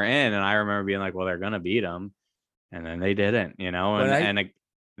Jacksonville and we're in. And I remember being like, well, they're gonna beat them, and then they didn't, And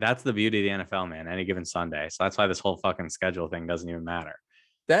that's the beauty of the NFL, man. Any given Sunday. So that's why this whole fucking schedule thing doesn't even matter.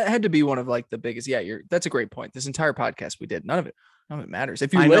 That had to be one of like the biggest. Yeah, that's a great point. This entire podcast we did, none of it matters.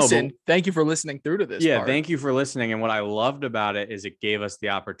 If you listen, thank you for listening through to this. Yeah, thank you for listening. And what I loved about it is it gave us the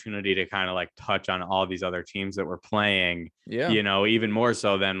opportunity to kind of like touch on all these other teams that we're playing. Yeah, even more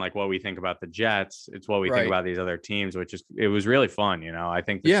so than like what we think about the Jets. It's what we think about these other teams, it was really fun. I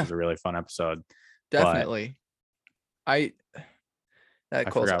think this is a really fun episode. Definitely.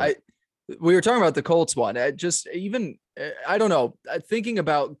 We were talking about the Colts one. I don't know, thinking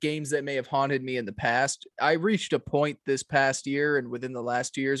about games that may have haunted me in the past. I reached a point this past year and within the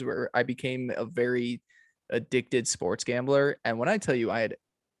last 2 years where I became a very addicted sports gambler. And when I tell you I had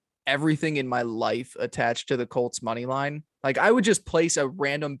everything in my life attached to the Colts money line, like I would just place a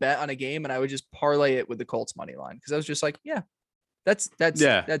random bet on a game and I would just parlay it with the Colts money line. Cause I was just like, that's a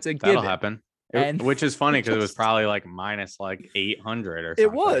given. That'll happen. Which is funny because it was probably like minus like 800 or something.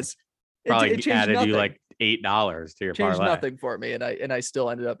 It was. Probably it added nothing. You like $8 to your changed parlay. Nothing for me, and I still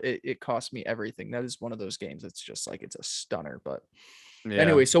ended up. It cost me everything. That is one of those games. It's just like it's a stunner. But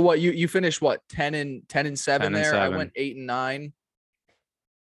anyway, so what you finished 10-7 there. 7. I went 8-9.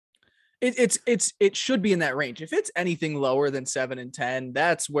 It should be in that range. If it's anything lower than 7-10,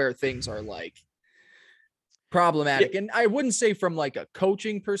 that's where things are like problematic. And I wouldn't say from like a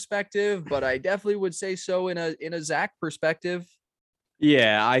coaching perspective, but I definitely would say so in a Zach perspective.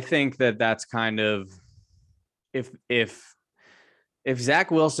 Yeah, I think that's kind of if Zach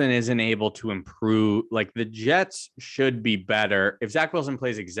Wilson isn't able to improve, like the Jets should be better. If Zach Wilson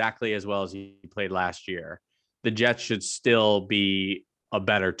plays exactly as well as he played last year, the Jets should still be a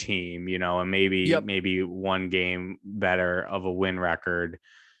better team, and maybe one game better of a win record.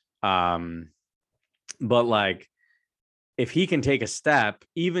 But like if he can take a step,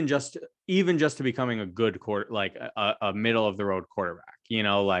 even just to becoming a good like a middle of the road quarterback,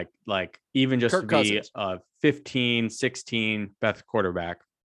 like even just Kirk to be Cousins. A 15, 16 best quarterback,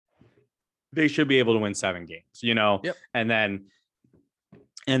 they should be able to win 7 games, Yep. and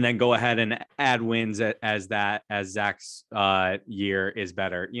then go ahead and add wins as Zach's year is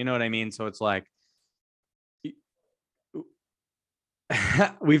better. You know what I mean? So it's like,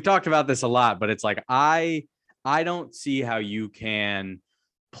 we've talked about this a lot, but it's like, I don't see how you can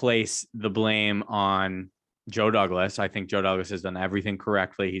place the blame on Joe Douglas. I think Joe Douglas has done everything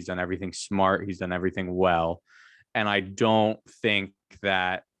correctly. He's done everything smart. He's done everything well. And I don't think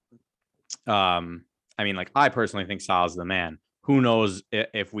that, I personally think Saleh's the man. Who knows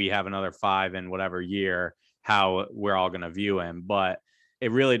if we have another 5 in whatever year, how we're all going to view him. But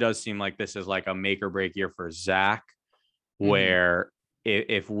it really does seem like this is like a make or break year for Zach, where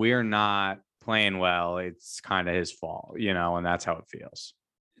if we're not playing well, it's kind of his fault, and that's how it feels.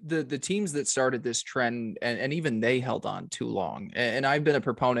 The teams that started this trend and even they held on too long. And I've been a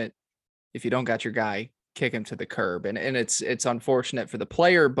proponent, if you don't got your guy, kick him to the curb. And it's unfortunate for the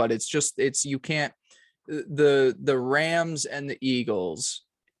player, but you can't, the Rams and the Eagles,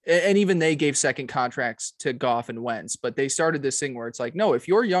 and even they gave second contracts to Goff and Wentz, but they started this thing where it's like, no, if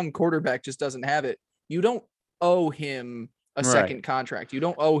your young quarterback just doesn't have it, you don't owe him a second contract. You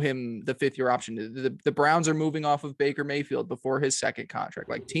don't owe him the 5th year option. The Browns are moving off of Baker Mayfield before his second contract.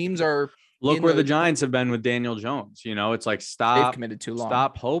 Like, teams are, look where the Giants have been with Daniel Jones. It's like, they've committed too long.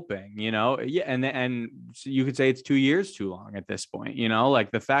 Stop hoping, Yeah. And you could say it's 2 years too long at this point,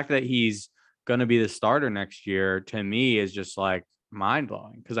 like the fact that he's going to be the starter next year, to me, is just like mind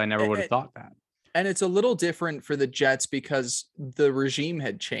blowing, because I never would have thought that. And it's a little different for the Jets because the regime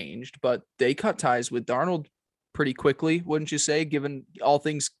had changed, but they cut ties with Darnold pretty quickly, wouldn't you say, given all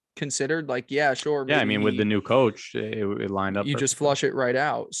things considered? Like, yeah, sure. Yeah, I mean, with the new coach, it lined up. You just flush it right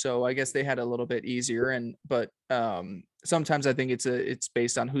out. So I guess they had a little bit easier. But sometimes I think it's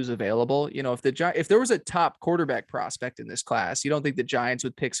based on who's available. If there was a top quarterback prospect in this class, you don't think the Giants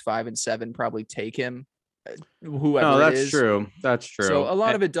with picks 5 and 7 probably take him? Whoever. No, that's true. That's true. So a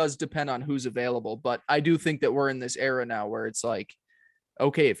lot of it does depend on who's available. But I do think that we're in this era now where it's like,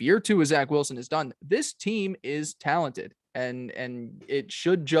 okay, if year 2 of Zach Wilson is done, this team is talented, and it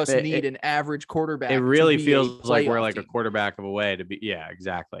should just need an average quarterback. It really feels like we're like a quarterback of a way to be. Yeah,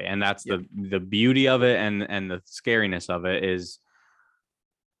 exactly. And that's the beauty of it, and the scariness of it is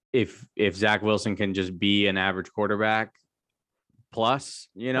if Zach Wilson can just be an average quarterback plus,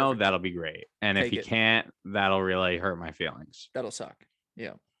 that'll be great. And if he can't, that'll really hurt my feelings. That'll suck.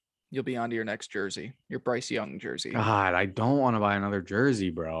 Yeah. You'll be on to your next jersey, your Bryce Young jersey. God, I don't want to buy another jersey,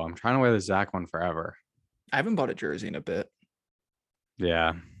 bro. I'm trying to wear the Zach one forever. I haven't bought a jersey in a bit.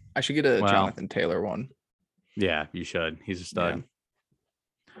 Yeah. I should get a Jonathan Taylor one. Yeah, you should. He's a stud.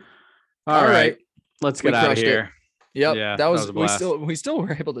 Yeah. All right. Let's get out of here. Yep. Yeah, that was we still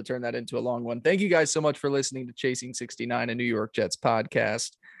were able to turn that into a long one. Thank you guys so much for listening to Chasing 69, a New York Jets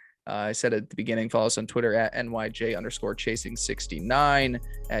podcast. I said at the beginning, follow us on Twitter at NYJ_chasing69,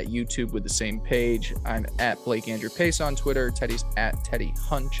 at YouTube with the same page. I'm at Blake Andrew Pace on Twitter. Teddy's at Teddy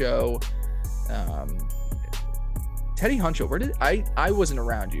Huncho. Teddy Huncho, where did I wasn't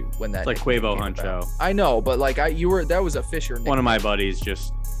around you when that. It's like Quavo Huncho. I know, but like that was a Fisher nickname. One of my buddies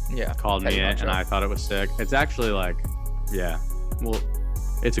just called Teddy me Huncho. it, and I thought it was sick. It's actually like, well,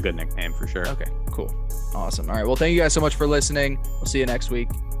 it's a good nickname for sure. Okay, cool. Awesome. All right. Well, thank you guys so much for listening. We'll see you next week.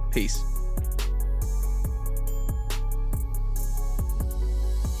 Peace.